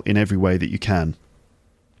mile in every way that you can.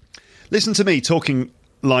 Listen to me talking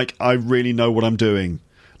like I really know what I'm doing.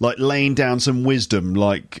 Like laying down some wisdom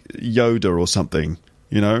like Yoda or something.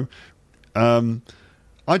 I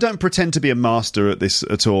don't pretend to be a master at this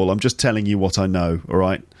at all. I'm just telling you what I know, all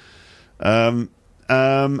right?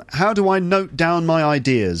 How do I note down my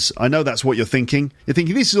ideas? I know that's what you're thinking. You're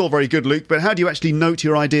thinking, this is all very good, Luke, but how do you actually note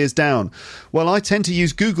your ideas down? Well, I tend to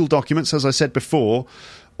use Google Documents, as I said before,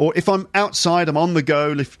 or if I'm outside, I'm on the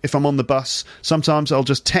go, if I'm on the bus, sometimes I'll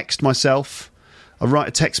just text myself. I'll write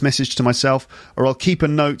a text message to myself, or I'll keep a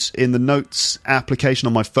note in the Notes application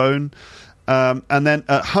on my phone. And then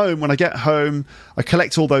at home, when I get home, I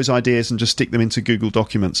collect all those ideas and just stick them into Google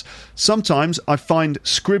Documents. Sometimes I find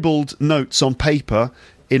scribbled notes on paper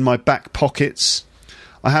in my back pockets.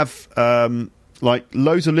 I have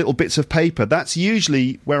loads of little bits of paper. That's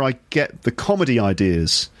usually where I get the comedy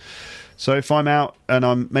ideas. So if I'm out and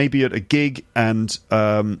I'm maybe at a gig and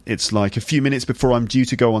it's like a few minutes before I'm due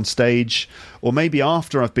to go on stage, or maybe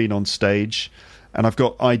after I've been on stage, and I've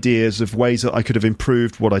got ideas of ways that I could have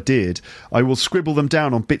improved what I did, I will scribble them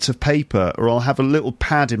down on bits of paper, or I'll have a little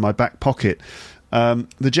pad in my back pocket.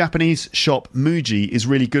 The Japanese shop Muji is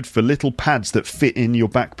really good for little pads that fit in your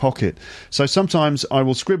back pocket. So sometimes I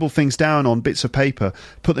will scribble things down on bits of paper,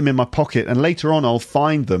 put them in my pocket, and later on I'll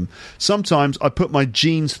find them. Sometimes I put my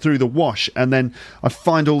jeans through the wash, and then I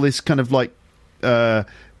find all this kind of like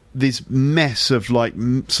this mess of like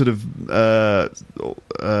sort of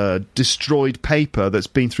destroyed paper that's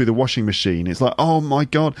been through the washing machine. It's like, oh my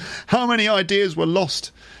god, how many ideas were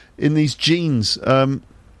lost in these jeans?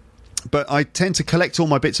 But I tend to collect all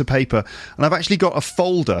my bits of paper, and I've actually got a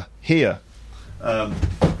folder here. I've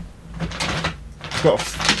got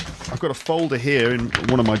a folder here in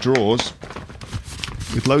one of my drawers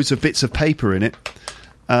with loads of bits of paper in it.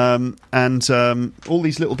 And all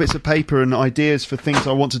these little bits of paper and ideas for things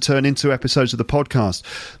I want to turn into episodes of the podcast.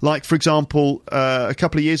 Like, for example, a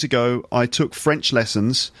couple of years ago, I took French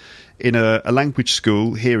lessons in a language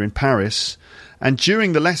school here in Paris. And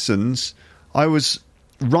during the lessons, I was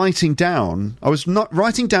writing down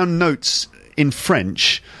notes in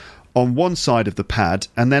French on one side of the pad,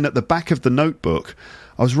 and then at the back of the notebook,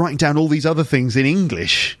 I was writing down all these other things in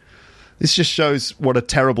English. This just shows what a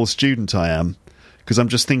terrible student I am, because I'm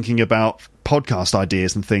just thinking about podcast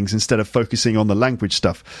ideas and things instead of focusing on the language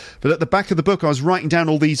stuff. But at the back of the book, I was writing down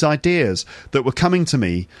all these ideas that were coming to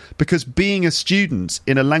me, because being a student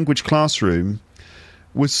in a language classroom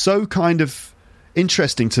was so kind of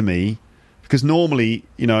interesting to me, because normally,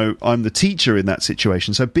 I'm the teacher in that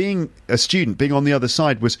situation. So being a student, being on the other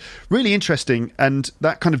side, was really interesting, and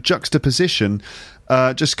that kind of juxtaposition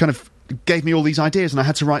just kind of gave me all these ideas, and I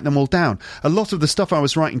had to write them all down. A lot of the stuff I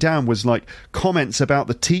was writing down was like comments about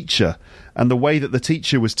the teacher and the way that the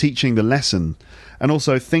teacher was teaching the lesson, and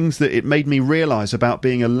also things that it made me realise about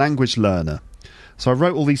being a language learner. So I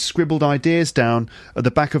wrote all these scribbled ideas down at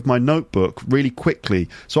the back of my notebook really quickly.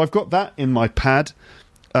 So I've got that in my pad,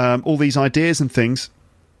 all these ideas and things,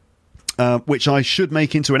 which I should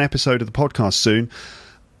make into an episode of the podcast soon.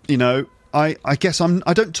 I guess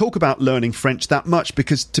I don't talk about learning French that much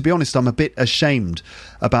because, to be honest, I'm a bit ashamed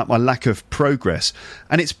about my lack of progress.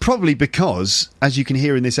 And it's probably because, as you can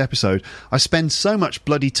hear in this episode, I spend so much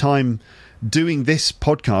bloody time doing this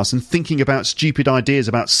podcast and thinking about stupid ideas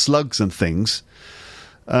about slugs and things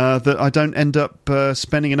that I don't end up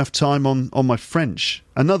spending enough time on my French.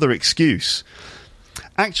 Another excuse.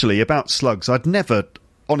 Actually, about slugs, I'd never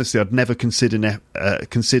considered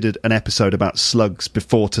an episode about slugs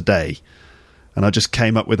before today, and I just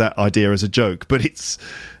came up with that idea as a joke. But it's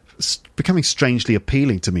becoming strangely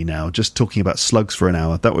appealing to me now. Just talking about slugs for an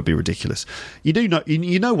hour, that would be ridiculous. You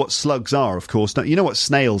know what slugs are, of course. You know what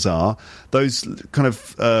snails are? Those kind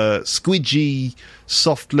of squidgy,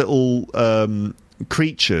 soft little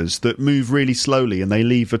creatures that move really slowly, and they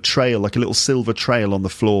leave a trail, like a little silver trail on the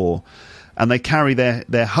floor. And they carry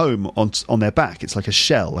their home on their back. It's like a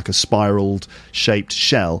shell, like a spiraled shaped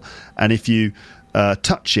shell. And if you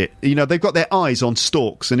touch it, they've got their eyes on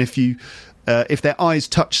stalks. And if their eyes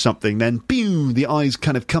touch something, then boom, the eyes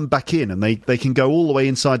kind of come back in, and they can go all the way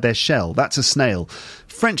inside their shell. That's a snail.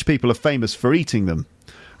 French people are famous for eating them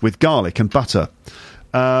with garlic and butter.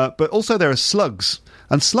 But also there are slugs.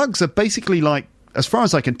 And slugs are basically like, as far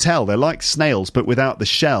as I can tell, they're like snails, but without the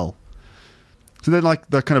shell. So they're like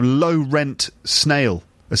the kind of low-rent snail,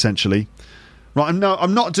 essentially. Right,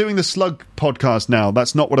 I'm not doing the slug podcast now.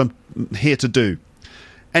 That's not what I'm here to do.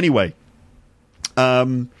 Anyway,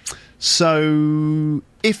 so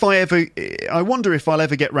I wonder if I'll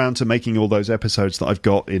ever get round to making all those episodes that I've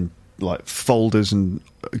got in like folders and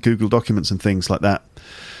Google Documents and things like that.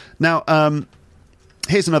 Now,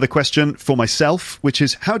 here's another question for myself, which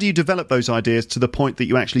is, how do you develop those ideas to the point that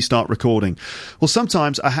you actually start recording? Well,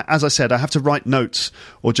 sometimes, as I said, I have to write notes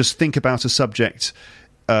or just think about a subject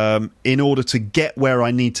in order to get where I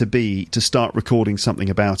need to be to start recording something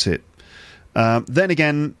about it. Then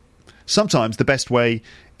again, sometimes the best way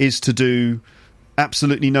is to do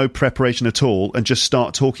absolutely no preparation at all and just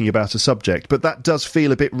start talking about a subject. But that does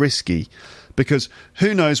feel a bit risky, because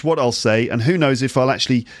who knows what I'll say, and who knows if I'll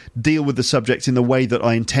actually deal with the subject in the way that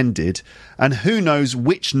I intended, and who knows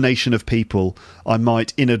which nation of people I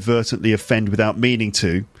might inadvertently offend without meaning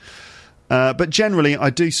to. But generally, I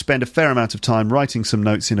do spend a fair amount of time writing some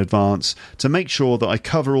notes in advance to make sure that I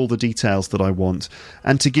cover all the details that I want,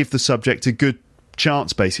 and to give the subject a good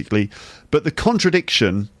chance, basically. But the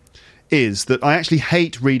contradiction is that I actually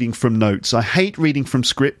hate reading from notes. I hate reading from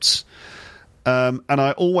scripts. And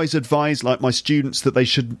I always advise, like, my students that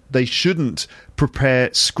they shouldn't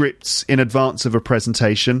prepare scripts in advance of a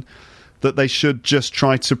presentation, that they should just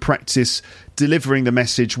try to practice delivering the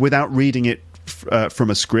message without reading it from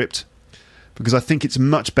a script, because I think it's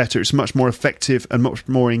much better, it's much more effective and much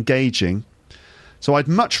more engaging. So I'd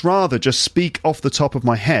much rather just speak off the top of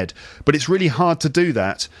my head, but it's really hard to do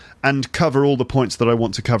that and cover all the points that I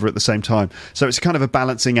want to cover at the same time. So it's kind of a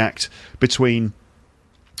balancing act between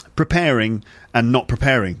preparing and not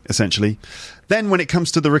preparing, essentially. Then when it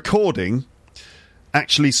comes to the recording,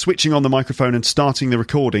 actually switching on the microphone and starting the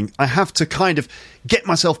recording, I have to kind of get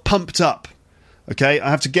myself pumped up. Okay,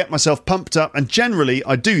 I have to get myself pumped up, and generally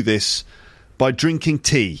I do this by drinking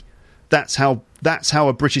tea. That's how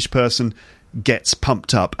a British person gets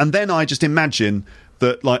pumped up. And then I just imagine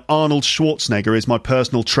that, like, Arnold Schwarzenegger is my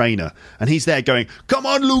personal trainer, and he's there going, "Come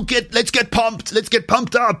on, Luke, let's get pumped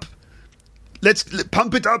up. Let's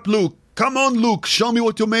pump it up, Luke. Come on, Luke, show me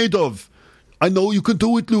what you're made of. I know you can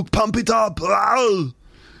do it, Luke. Pump it up.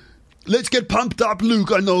 Let's get pumped up,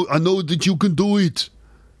 Luke. I know that you can do it.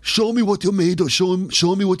 Show me what you're made of. Show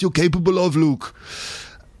me what you're capable of, Luke."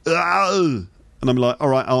 And I'm like, "All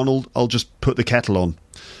right, Arnold, I'll just put the kettle on."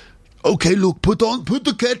 "Okay, Luke, put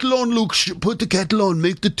the kettle on, Luke. Put the kettle on.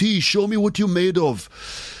 Make the tea. Show me what you're made of."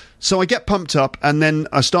 So I get pumped up, and then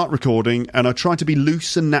I start recording, and I try to be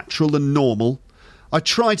loose and natural and normal. I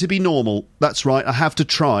try to be normal. That's right, I have to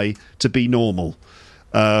try to be normal.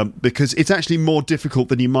 Because it's actually more difficult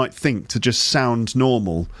than you might think to just sound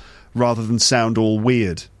normal rather than sound all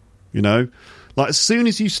weird, you know? Like, as soon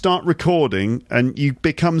as you start recording and you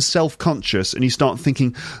become self-conscious and you start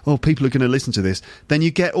thinking, "Oh, people are going to listen to this," then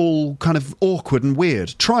you get all kind of awkward and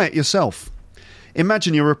weird. Try it yourself.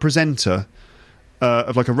 Imagine you're a presenter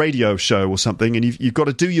of like a radio show or something, and you've got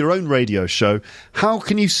to do your own radio show. How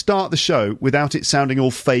can you start the show without it sounding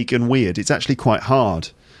all fake and weird? It's actually quite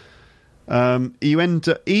hard. You end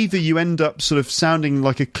up sort of sounding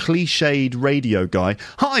like a cliched radio guy.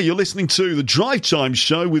 "Hi, you're listening to the Drive Time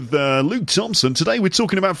Show with Luke Thompson. Today we're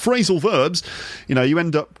talking about phrasal verbs." You know, you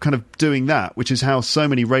end up kind of doing that, which is how so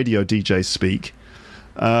many radio DJs speak.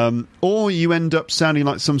 Or you end up sounding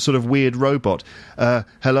like some sort of weird robot.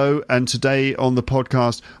 "Hello, and today on the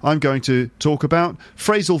podcast, I'm going to talk about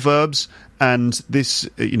phrasal verbs and this,"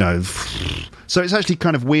 you know. So it's actually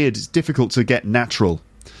kind of weird. It's difficult to get natural.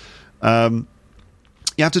 You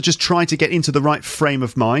have to just try to get into the right frame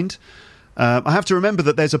of mind. I have to remember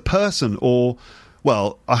that there's a person, or,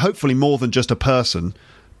 well, hopefully more than just a person,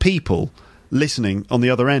 people listening on the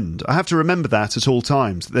other end. I have to remember that at all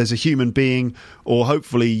times. There's a human being, or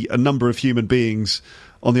hopefully a number of human beings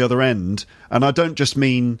on the other end. And I don't just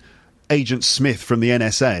mean Agent Smith from the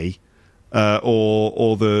NSA,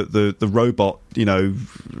 or the robot,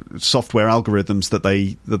 software algorithms that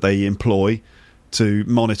they employ to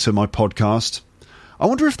monitor my podcast. I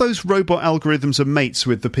wonder if those robot algorithms are mates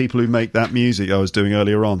with the people who make that music I was doing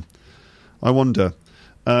earlier on. I wonder.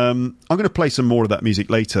 I'm going to play some more of that music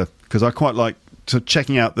later, because I quite like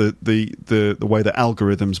checking out the way that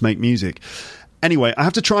algorithms make music. Anyway, I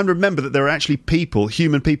have to try and remember that there are actually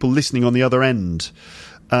human people listening on the other end.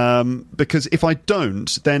 Because if I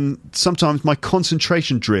don't, then sometimes my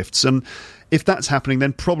concentration drifts, and if that's happening,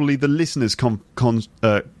 then probably the listener's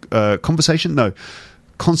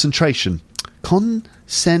concentration.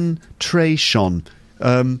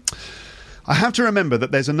 I have to remember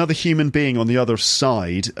that there's another human being on the other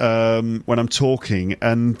side when I'm talking,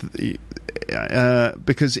 and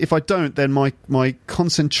because if I don't, then my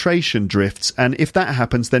concentration drifts, and if that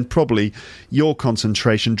happens, then probably your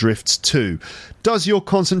concentration drifts too. Does your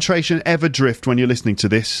concentration ever drift when you're listening to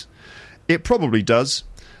this? It probably does,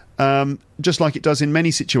 just like it does in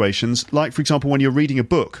many situations, like, for example, when you're reading a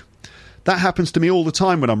book. That happens to me all the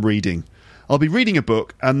time when I'm reading. I'll be reading a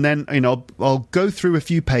book, and then I'll go through a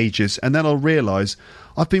few pages, and then I'll realise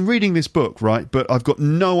I've been reading this book, right, but I've got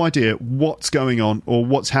no idea what's going on or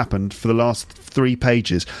what's happened for the last 3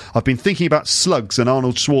 pages. I've been thinking about slugs and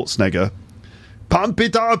Arnold Schwarzenegger. Pump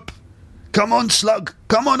it up! Come on, slug!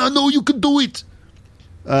 Come on, I know you can do it!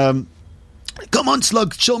 Come on,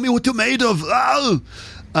 slug, show me what you're made of!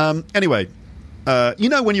 Anyway...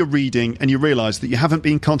 when you're reading and you realise that you haven't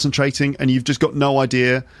been concentrating and you've just got no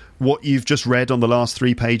idea what you've just read on the last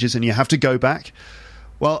 3 pages and you have to go back?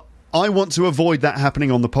 Well, I want to avoid that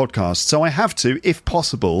happening on the podcast. So I have to, if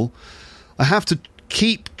possible, I have to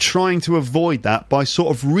keep trying to avoid that by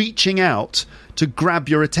sort of reaching out to grab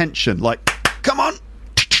your attention. Like, come on,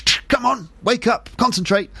 wake up,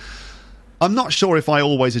 concentrate. I'm not sure if I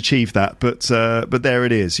always achieve that, but there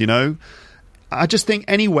it is, I just think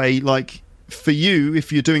anyway, like... For you,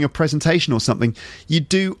 if you're doing a presentation or something, you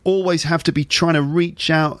do always have to be trying to reach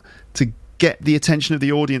out to get the attention of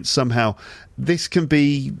the audience somehow. This can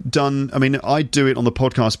be done... I mean, I do it on the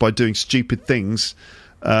podcast by doing stupid things.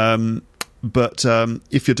 But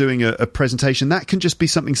if you're doing a presentation, that can just be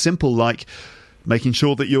something simple, like making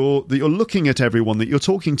sure that you're looking at everyone that you're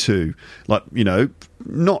talking to. Like,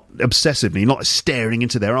 not obsessively, not staring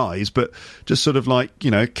into their eyes, but just sort of like,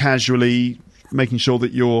 casually... making sure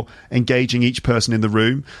that you're engaging each person in the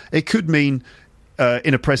room. It could mean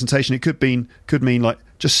in a presentation, it could mean like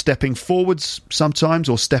just stepping forwards sometimes,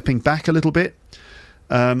 or stepping back a little bit,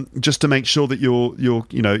 just to make sure that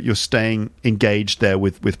you're staying engaged there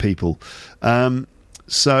with people.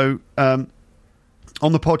 So on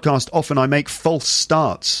the podcast, often I make false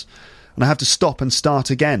starts and I have to stop and start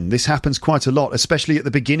again. This happens quite a lot, especially at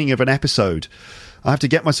the beginning of an episode. I have to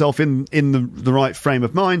get myself in the right frame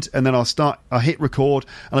of mind, and then I'll hit record,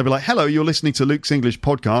 and I'll be like, hello, you're listening to Luke's English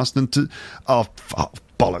podcast, and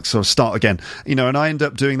bollocks, I'll start again. And I end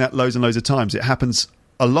up doing that loads and loads of times. It happens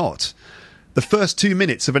a lot. The first 2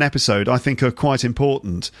 minutes of an episode, I think, are quite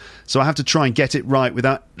important. So I have to try and get it right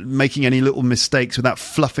without making any little mistakes, without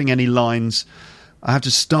fluffing any lines. I have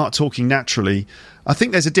to start talking naturally. I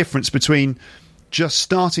think there's a difference between just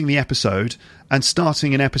starting the episode and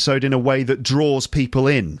starting an episode in a way that draws people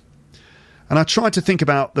in. And I try to think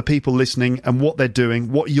about the people listening and what they're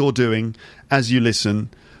doing, what you're doing as you listen.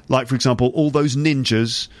 Like, for example, all those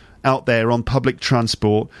ninjas out there on public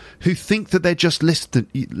transport who think that they're just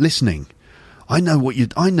listening. I know you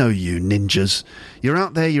ninjas. You're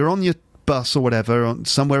out there, you're on your bus or whatever,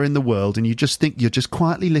 somewhere in the world, and you just think you're just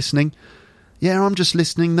quietly listening. Yeah, I'm just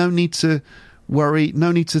listening. No need to worry.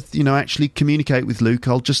 No need to, actually communicate with Luke.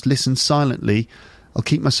 I'll just listen silently. I'll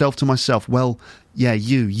keep myself to myself. Well, yeah,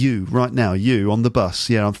 you, right now, you on the bus.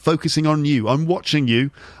 Yeah, I'm focusing on you. I'm watching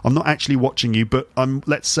you. I'm not actually watching you, but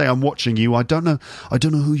let's say I'm watching you. I don't know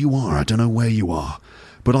who you are. I don't know where you are,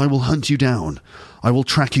 but I will hunt you down. I will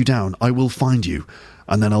track you down. I will find you.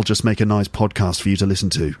 And then I'll just make a nice podcast for you to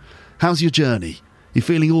listen to. How's your journey? You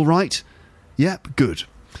feeling all right? Yep, good.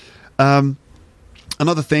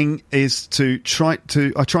 Another thing is I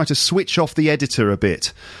try to switch off the editor a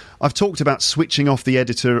bit. I've talked about switching off the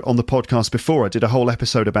editor on the podcast before. I did a whole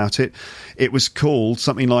episode about it. It was called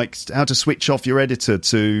something like How to Switch Off Your Editor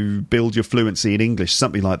to Build Your Fluency in English,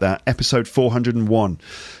 something like that, episode 401.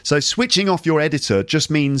 So switching off your editor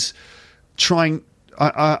just means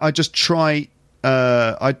I just try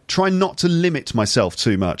I try not to limit myself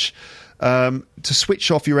too much. To switch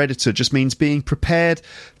off your editor just means being prepared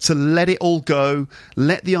to let it all go,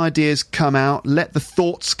 let the ideas come out, let the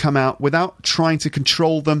thoughts come out without trying to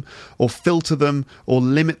control them or filter them or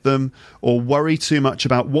limit them or worry too much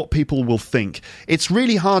about what people will think. It's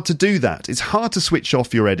really hard to do that. It's hard to switch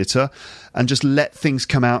off your editor and just let things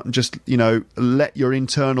come out and just, let your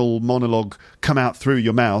internal monologue come out through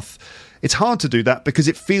your mouth. It's hard to do that because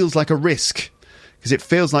it feels like a risk. Because it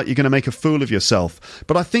feels like you're going to make a fool of yourself.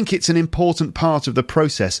 But I think it's an important part of the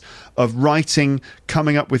process of writing,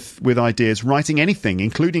 coming up with ideas, writing anything,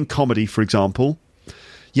 including comedy, for example.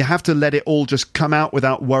 You have to let it all just come out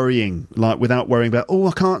without worrying, without worrying about,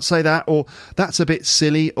 I can't say that, or that's a bit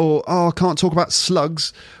silly, or, I can't talk about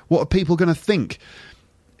slugs. What are people going to think?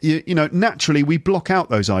 Naturally, we block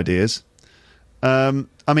out those ideas.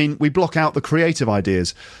 We block out the creative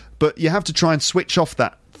ideas. But you have to try and switch off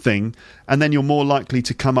that thing, and then you're more likely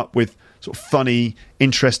to come up with sort of funny,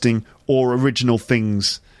 interesting, or original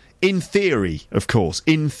things. In theory, of course,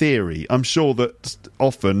 I'm sure that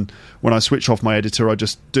often when I switch off my editor, I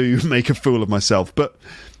just do make a fool of myself. But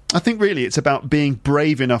I think really it's about being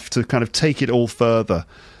brave enough to kind of take it all further.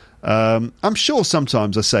 I'm sure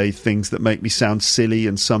sometimes I say things that make me sound silly,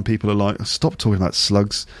 and some people are like, stop talking about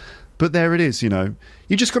slugs. But there it is, you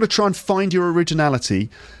just got to try and find your originality,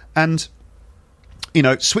 and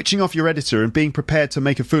switching off your editor and being prepared to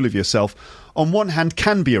make a fool of yourself, on one hand,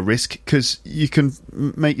 can be a risk because you can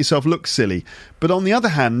make yourself look silly. But on the other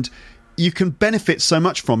hand, you can benefit so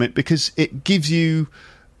much from it because it gives you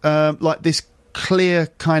this clear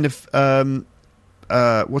kind of,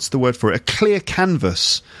 what's the word for it? A clear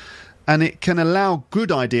canvas. And it can allow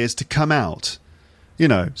good ideas to come out.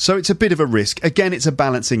 So it's a bit of a risk. Again, it's a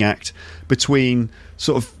balancing act between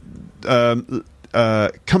sort of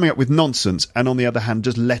coming up with nonsense and, on the other hand,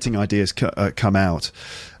 just letting ideas come out.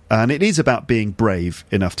 And it is about being brave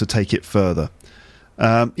enough to take it further.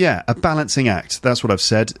 A balancing act. That's what I've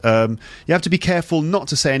said. You have to be careful not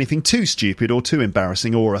to say anything too stupid or too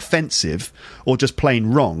embarrassing or offensive or just plain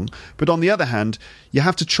wrong. But on the other hand, you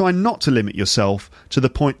have to try not to limit yourself to the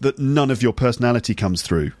point that none of your personality comes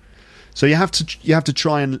through. So you have to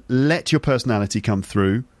try and let your personality come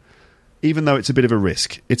through, even though it's a bit of a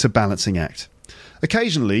risk. It's a balancing act.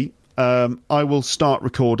 Occasionally, I will start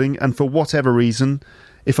recording, and for whatever reason,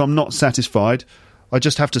 if I'm not satisfied, I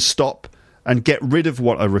just have to stop and get rid of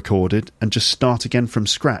what I recorded and just start again from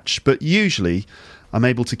scratch. But usually, I'm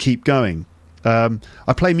able to keep going. I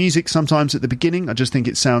play music sometimes at the beginning. I just think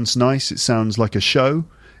it sounds nice. It sounds like a show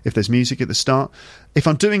if there's music at the start. If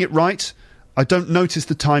I'm doing it right, I don't notice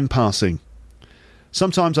the time passing.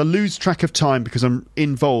 Sometimes I lose track of time because I'm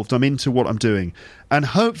involved, I'm into what I'm doing. And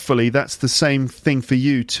hopefully that's the same thing for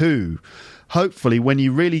you too. Hopefully when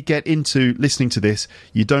you really get into listening to this,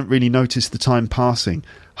 you don't really notice the time passing.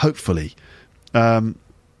 Hopefully. I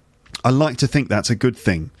like to think that's a good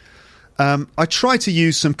thing. I try to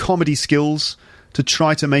use some comedy skills to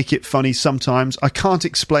try to make it funny sometimes. I can't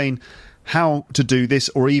explain how to do this,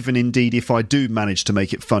 or even indeed if I do manage to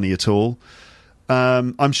make it funny at all.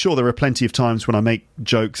 I'm sure there are plenty of times when I make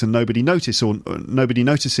jokes and nobody notices,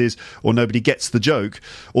 or nobody gets the joke,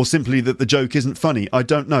 or simply that the joke isn't funny. I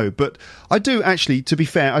don't know. But I do actually, to be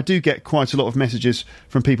fair, I do get quite a lot of messages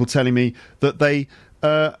from people telling me that they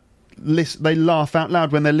laugh out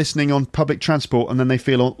loud when they're listening on public transport, and then they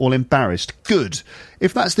feel all embarrassed. Good.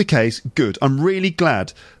 If that's the case, good. I'm really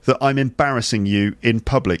glad that I'm embarrassing you in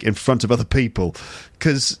public in front of other people,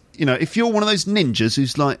 because if you're one of those ninjas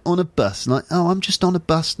who's like on a bus, like, oh, I'm just on a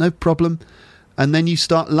bus, no problem, and then you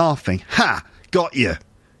start laughing, got you,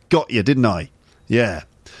 didn't I? Yeah.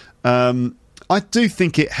 I do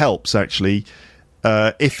think it helps, actually,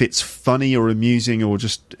 if it's funny or amusing or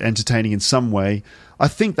just entertaining in some way. I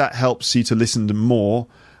think that helps you to listen to more,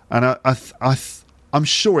 and I'm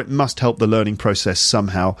sure it must help the learning process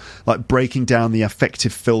somehow, like breaking down the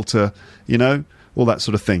affective filter, all that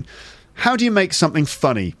sort of thing. How do you make something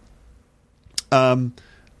funny?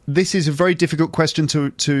 This is a very difficult question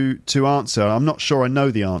to answer. I'm not sure I know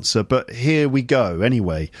the answer, but here we go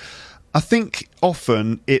anyway. I think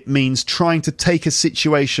often it means trying to take a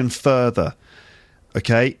situation further.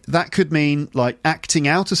 Okay, that could mean like acting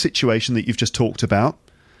out a situation that you've just talked about.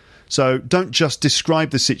 So don't just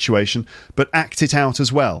describe the situation, but act it out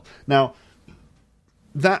as well. Now,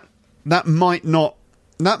 that might not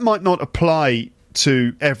apply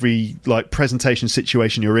to every presentation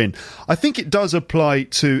situation you're in. I think it does apply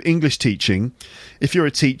to English teaching. If you're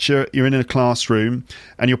a teacher, you're in a classroom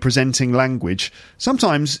and you're presenting language,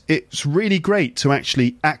 sometimes it's really great to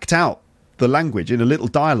actually act out the language in a little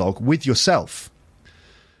dialogue with yourself.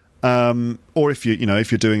 Or if you're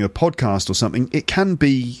doing a podcast or something, it can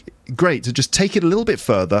be great to just take it a little bit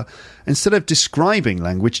further. Instead of describing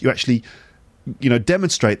language, you actually,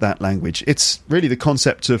 demonstrate that language. It's really the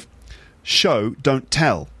concept of show, don't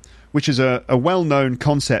tell, which is a well-known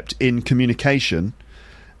concept in communication.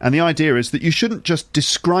 And the idea is that you shouldn't just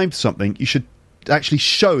describe something, you should actually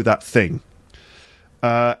show that thing.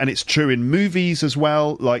 And it's true in movies as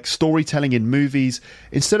well, like storytelling in movies.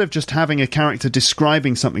 Instead of just having a character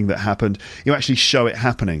describing something that happened, you actually show it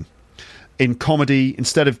happening. In comedy,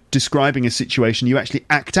 instead of describing a situation, you actually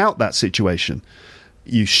act out that situation.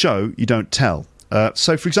 You show, you don't tell.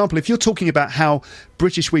 So, for example, if you're talking about how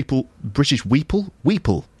British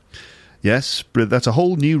Weeple, yes, that's a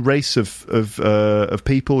whole new race of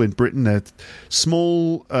people in Britain. They're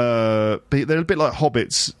small, they're a bit like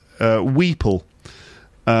hobbits. Weeple.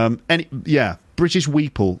 British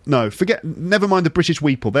Weeple. No, never mind the British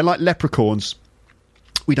Weeple. They're like leprechauns.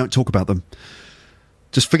 We don't talk about them.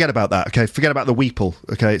 Just forget about that, okay? Forget about the Weeple,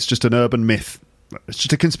 okay? It's just an urban myth. It's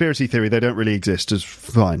just a conspiracy theory. They don't really exist. It's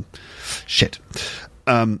fine. Shit.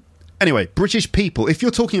 Anyway, British people. If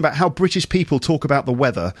you're talking about how British people talk about the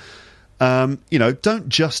weather, don't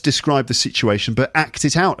just describe the situation, but act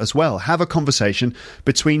it out as well. Have a conversation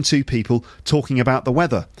between two people talking about the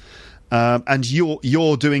weather. And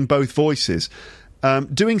you're doing both voices.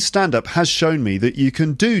 Doing stand-up has shown me that you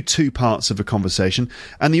can do two parts of a conversation,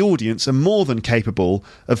 and the audience are more than capable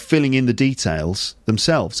of filling in the details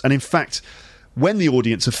themselves. And in fact, when the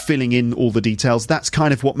audience are filling in all the details, that's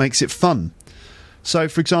kind of what makes it fun. So,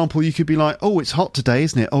 for example, you could be like, "Oh, it's hot today,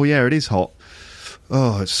 isn't it? Oh, yeah, it is hot.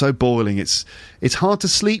 Oh, it's so boiling. It's hard to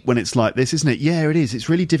sleep when it's like this, isn't it? Yeah, it is. It's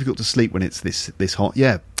really difficult to sleep when it's this hot.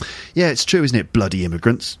 Yeah, it's true, isn't it? Bloody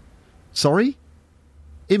immigrants." Sorry?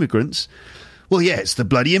 Immigrants? Well, yeah, it's the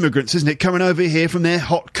bloody immigrants, isn't it? Coming over here from their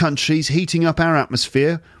hot countries, heating up our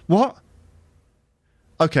atmosphere. What?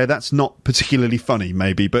 Okay, that's not particularly funny,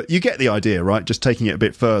 maybe, but you get the idea, right? Just taking it a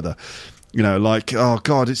bit further. Like, oh,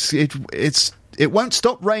 God, it won't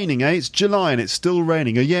stop raining, eh? It's July and it's still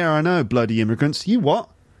raining. Oh, yeah, I know, bloody immigrants. You what?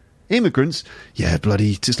 Immigrants? Yeah,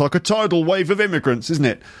 bloody, it's like a tidal wave of immigrants, isn't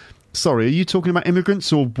it? Sorry, are you talking about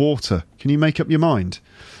immigrants or water? Can you make up your mind?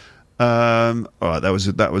 All right, was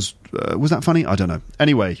that funny? I don't know.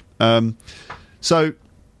 Anyway, so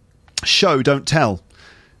show, don't tell.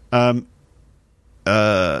 That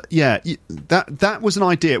was an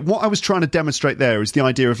idea. What I was trying to demonstrate there is the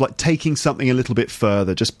idea of like taking something a little bit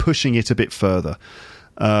further, just pushing it a bit further.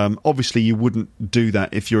 Obviously, you wouldn't do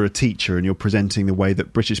that if you're a teacher and you're presenting the way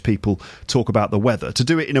that British people talk about the weather. To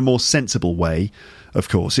do it in a more sensible way, of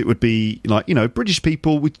course, it would be like, British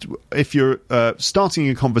people, if you're starting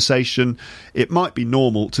a conversation, it might be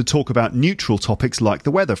normal to talk about neutral topics like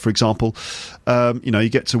the weather. For example, you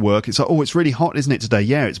get to work, it's like, oh, it's really hot, isn't it, today?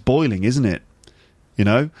 Yeah, it's boiling, isn't it?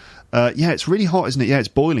 Yeah, it's really hot, isn't it? Yeah, it's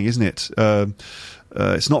boiling, isn't it?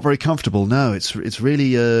 It's not very comfortable. No, it's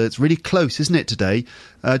really close, isn't it, today?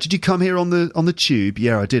 Did you come here on the tube?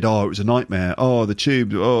 Yeah, I did. Oh, it was a nightmare. Oh, the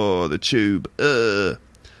tube.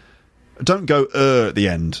 Don't go at the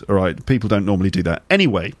end. All right, people don't normally do that.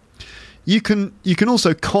 Anyway, you can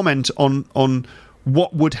also comment on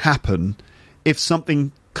what would happen if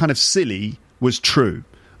something kind of silly was true.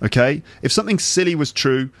 Okay, if something silly was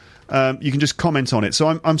true. You can just comment on it.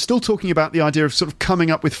 So I'm still talking about the idea of sort of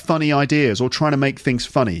coming up with funny ideas or trying to make things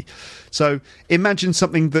funny. So imagine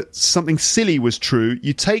something silly was true.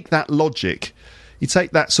 You take that logic, you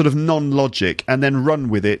take that sort of non-logic and then run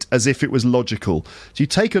with it as if it was logical. So you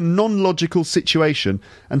take a non-logical situation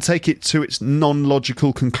and take it to its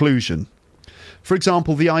non-logical conclusion. For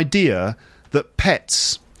example, the idea that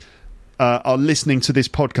pets are listening to this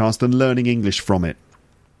podcast and learning English from it.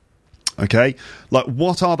 Okay, like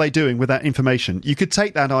what are they doing with that information? You could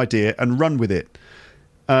take that idea and run with it.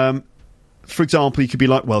 For example, you could be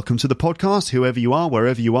like, welcome to the podcast, whoever you are,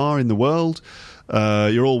 wherever you are in the world.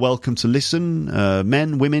 You're all welcome to listen.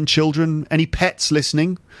 Men, women, children, any pets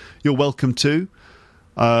listening, you're welcome to.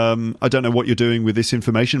 I don't know what you're doing with this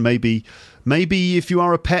information. Maybe if you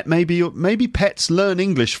are a pet, maybe pets learn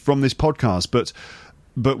English from this podcast,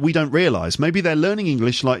 but we don't realise. Maybe they're learning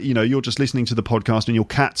English like, you're just listening to the podcast and your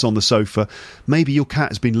cat's on the sofa. Maybe your cat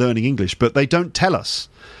has been learning English, but they don't tell us.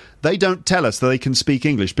 They don't tell us that they can speak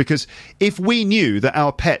English, because if we knew that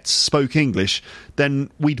our pets spoke English,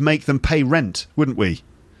 then we'd make them pay rent, wouldn't we?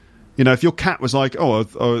 If your cat was like,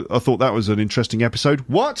 oh, I thought that was an interesting episode.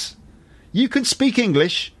 What? You can speak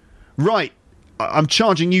English? Right, I'm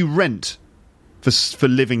charging you rent for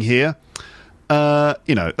living here.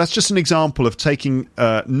 That's just an example of taking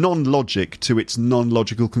non-logic to its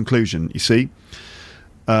non-logical conclusion, you see.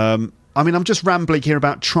 I mean, I'm just rambling here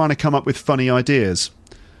about trying to come up with funny ideas.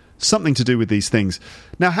 Something to do with these things.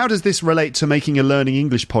 Now, how does this relate to making a Learning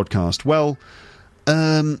English podcast? Well,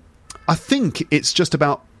 I think it's just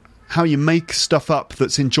about how you make stuff up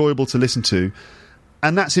that's enjoyable to listen to.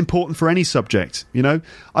 And that's important for any subject, you know.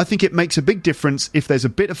 I think it makes a big difference if there's a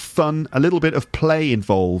bit of fun, a little bit of play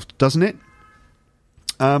involved, doesn't it?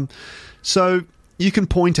 So you can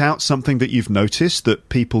point out something that you've noticed that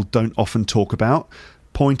people don't often talk about.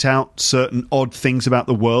 Point out certain odd things about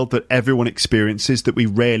the world that everyone experiences that we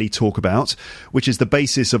rarely talk about, which is the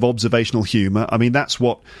basis of observational humour. I mean, that's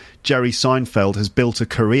what Jerry Seinfeld has built a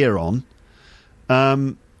career on.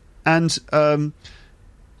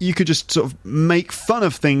 You could just sort of make fun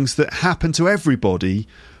of things that happen to everybody,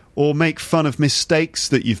 or make fun of mistakes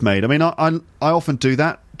that you've made. I mean, I often do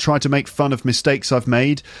that, try to make fun of mistakes I've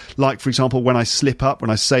made. Like, for example, when I slip up, when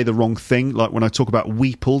I say the wrong thing, like when I talk about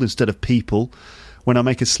weeple instead of people, when I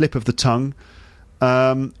make a slip of the tongue.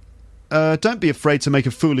 Don't be afraid to make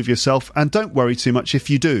a fool of yourself, and don't worry too much if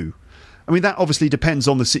you do. I mean, that obviously depends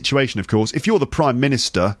on the situation, of course. If you're the Prime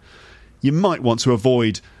Minister, you might want to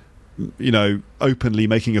avoid, you know, openly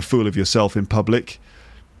making a fool of yourself in public.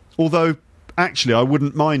 Although, actually, I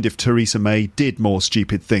wouldn't mind if Theresa May did more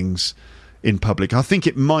stupid things in public. I think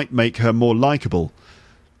it might make her more likeable.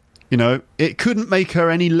 You know, it couldn't make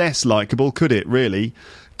her any less likeable, could it, really?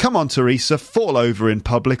 Come on, Theresa, fall over in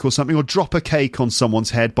public or something, or drop a cake on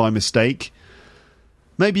someone's head by mistake.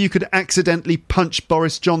 Maybe you could accidentally punch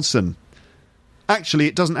Boris Johnson. Actually,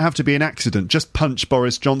 it doesn't have to be an accident. Just punch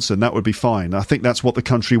Boris Johnson. That would be fine. I think that's what the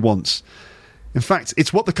country wants. In fact,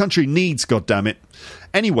 it's what the country needs, goddammit.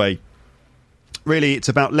 Anyway, really, it's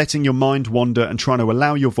about letting your mind wander and trying to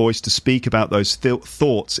allow your voice to speak about those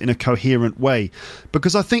thoughts in a coherent way.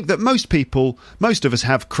 Because I think that most of us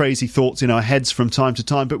have crazy thoughts in our heads from time to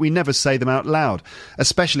time, but we never say them out loud,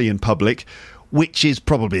 especially in public, which is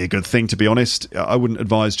probably a good thing, to be honest. I wouldn't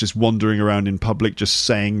advise just wandering around in public, just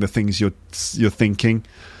saying the things you're thinking.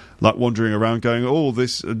 Like wandering around going, oh,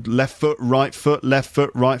 this left foot, right foot, left foot,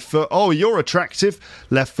 right foot. Oh, you're attractive.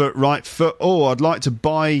 Left foot, right foot. Oh, I'd like to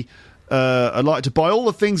buy all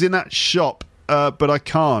the things in that shop, but I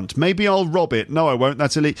can't. Maybe I'll rob it. No, I won't.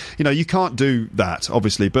 That's illegal. You know, you can't do that,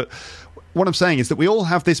 obviously. But what I'm saying is that we all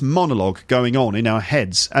have this monologue going on in our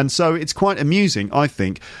heads. And so it's quite amusing, I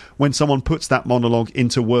think, when someone puts that monologue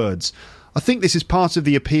into words. I think this is part of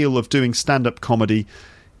the appeal of doing stand-up comedy,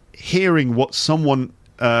 hearing someone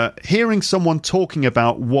talking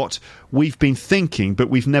about what we've been thinking, but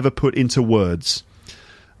we've never put into words.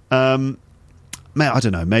 I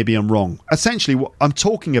don't know, maybe I'm wrong. Essentially, what I'm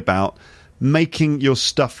talking about, making your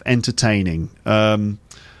stuff entertaining.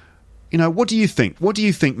 You know, what do you think? What do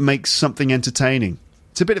you think makes something entertaining?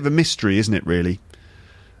 It's a bit of a mystery, isn't it, really?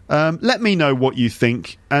 Let me know what you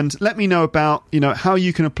think, and let me know about, you know, how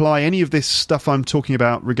you can apply any of this stuff I'm talking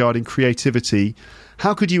about regarding creativity.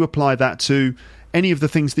 How could you apply that to any of the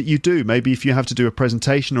things that you do? Maybe if you have to do a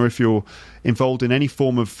presentation, or if you're involved in any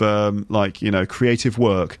form of creative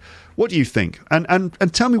work. What do you think?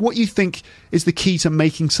 And tell me what you think is the key to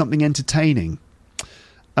making something entertaining.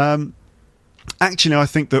 Actually, I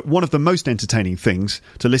think that one of the most entertaining things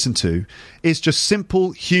to listen to is just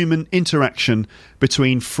simple human interaction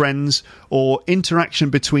between friends, or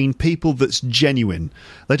interaction between people that's genuine.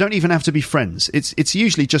 They don't even have to be friends. It's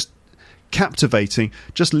usually just captivating,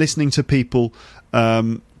 just listening to people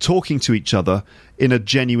talking to each other in a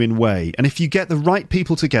genuine way. And if you get the right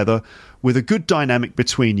people together with a good dynamic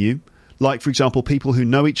between you, like, for example, people who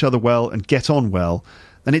know each other well and get on well,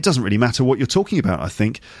 then it doesn't really matter what you're talking about, I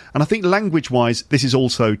think. And I think language-wise, this is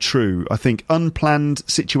also true. I think unplanned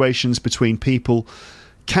situations between people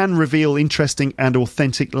can reveal interesting and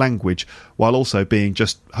authentic language, while also being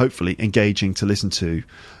just, hopefully, engaging to listen to.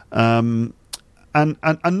 And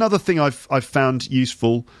another thing I've found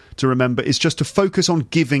useful to remember is just to focus on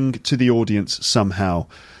giving to the audience somehow.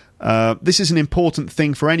 This is an important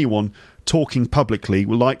thing for anyone talking publicly,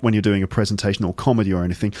 like when you're doing a presentation or comedy or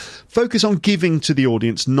anything. Focus on giving to the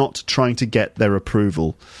audience, not trying to get their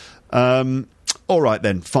approval. All right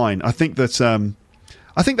then, fine. I think that's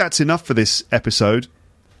enough for this episode.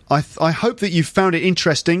 I hope that you found it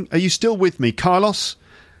interesting. Are you still with me, Carlos?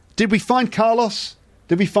 Did we find Carlos?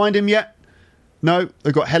 Did we find him yet? No,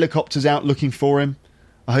 they've got helicopters out looking for him.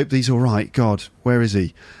 I hope he's all right. God, where is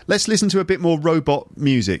he? Let's listen to a bit more robot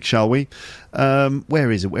music, shall we?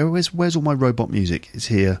 Where is it? Where's all my robot music? It's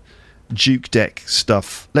here. Juke Deck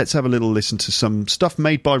stuff. Let's have a little listen to some stuff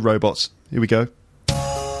made by robots. Here we go.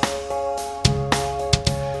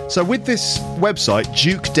 So with this website,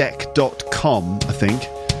 jukedeck.com, I think,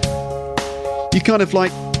 you kind of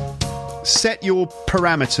like set your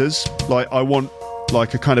parameters. Like, I want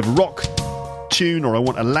like a kind of rock tune, or I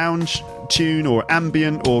want a lounge tune, or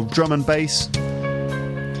ambient, or drum and bass.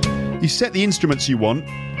 You set the instruments you want,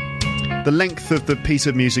 the length of the piece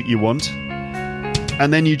of music you want,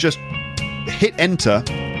 and then you just hit enter,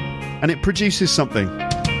 and it produces something.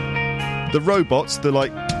 The robots, the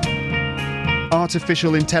like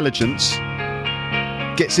artificial intelligence,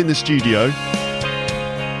 gets in the studio,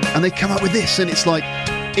 and they come up with this, and it's like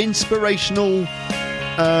inspirational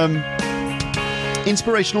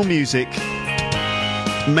music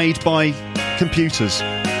made by computers.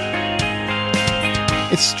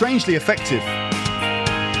 It's strangely effective.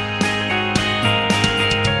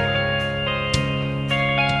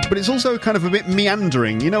 But it's also kind of a bit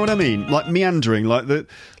meandering, you know what I mean? Like meandering,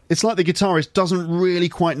 it's like the guitarist doesn't really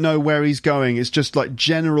quite know where he's going. It's just like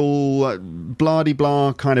general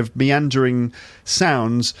blah-de-blah kind of meandering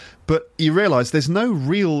sounds, but you realise there's no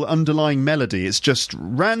real underlying melody. It's just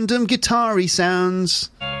random guitar-y sounds.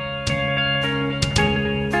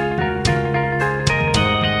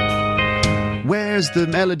 Where's the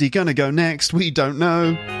melody gonna go next? We don't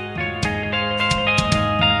know.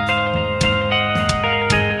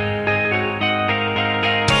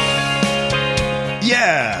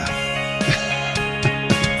 Yeah!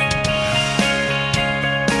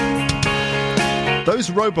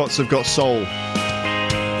 Those robots have got soul.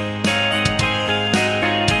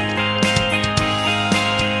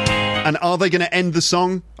 And are they going to end the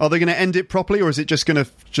song? Are they going to end it properly, or is it just going to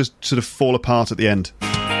just sort of fall apart at the end?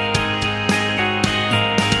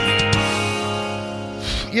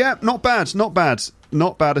 Yeah, not bad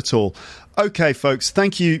at all. Okay, folks,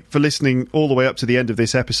 thank you for listening all the way up to the end of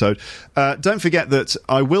this episode. Don't forget that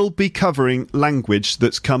I will be covering language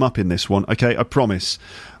that's come up in this one, okay? I promise.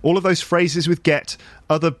 All of those phrases with get,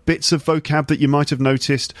 other bits of vocab that you might have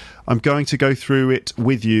noticed, I'm going to go through it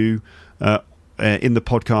with you in the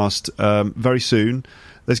podcast very soon.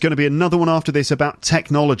 There's going to be another one after this about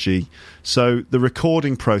technology, so the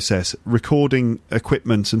recording process, recording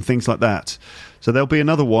equipment and things like that. So there'll be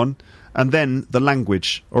another one, and then the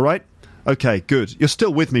language, all right? Okay, good. You're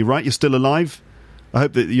still with me, right? You're still alive? I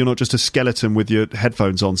hope that you're not just a skeleton with your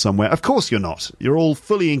headphones on somewhere. Of course you're not. You're all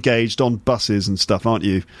fully engaged on buses and stuff, aren't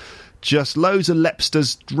you? Just loads of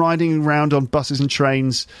Lepsters riding around on buses and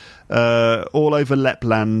trains all over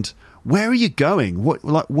Lapland. Where are you going? Where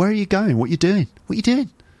are you going? What are you doing? What are you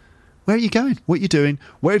doing? Where are you going? What are you doing?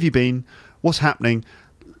 Where have you been? What's happening?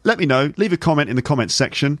 Let me know. Leave a comment in the comments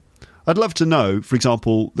section. I'd love to know, for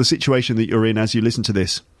example, the situation that you're in as you listen to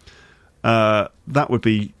this. That would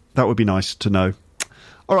be nice to know.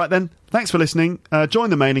 All right then, thanks for listening. Join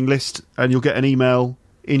the mailing list and you'll get an email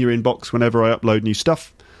in your inbox whenever I upload new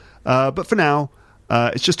stuff. But for now,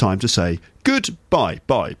 it's just time to say goodbye.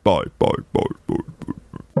 Bye.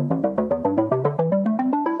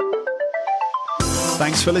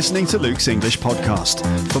 Thanks for listening to Luke's English Podcast.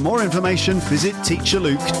 For more information, visit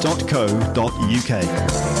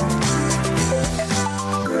teacherluke.co.uk.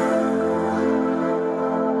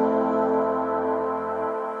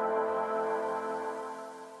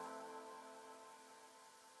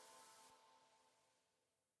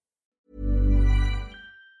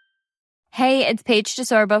 Hey, it's Paige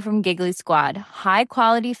DeSorbo from Giggly Squad. High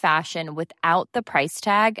quality fashion without the price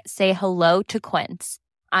tag. Say hello to Quince.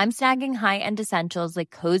 I'm snagging high-end essentials like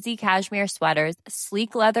cozy cashmere sweaters,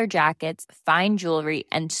 sleek leather jackets, fine jewelry,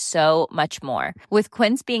 and so much more. With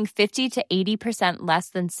Quince being 50 to 80% less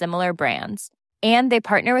than similar brands. And they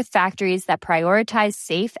partner with factories that prioritize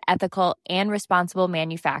safe, ethical, and responsible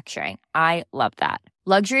manufacturing. I love that.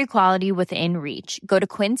 Luxury quality within reach. Go to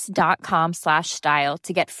quince.com/style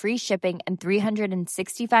to get free shipping and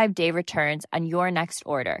 365-day returns on your next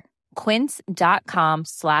order.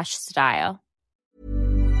 Quince.com/style.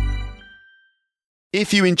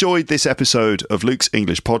 If you enjoyed this episode of Luke's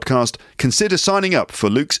English Podcast, consider signing up for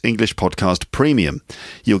Luke's English Podcast Premium.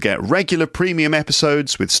 You'll get regular premium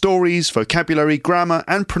episodes with stories, vocabulary, grammar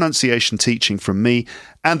and pronunciation teaching from me,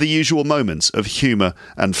 and the usual moments of humour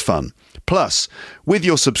and fun. Plus, with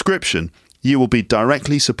your subscription, you will be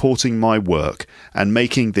directly supporting my work and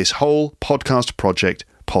making this whole podcast project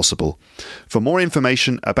possible. For more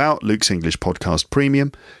information about Luke's English Podcast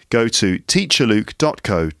Premium, go to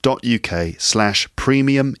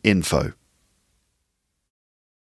teacherluke.co.uk/premium info.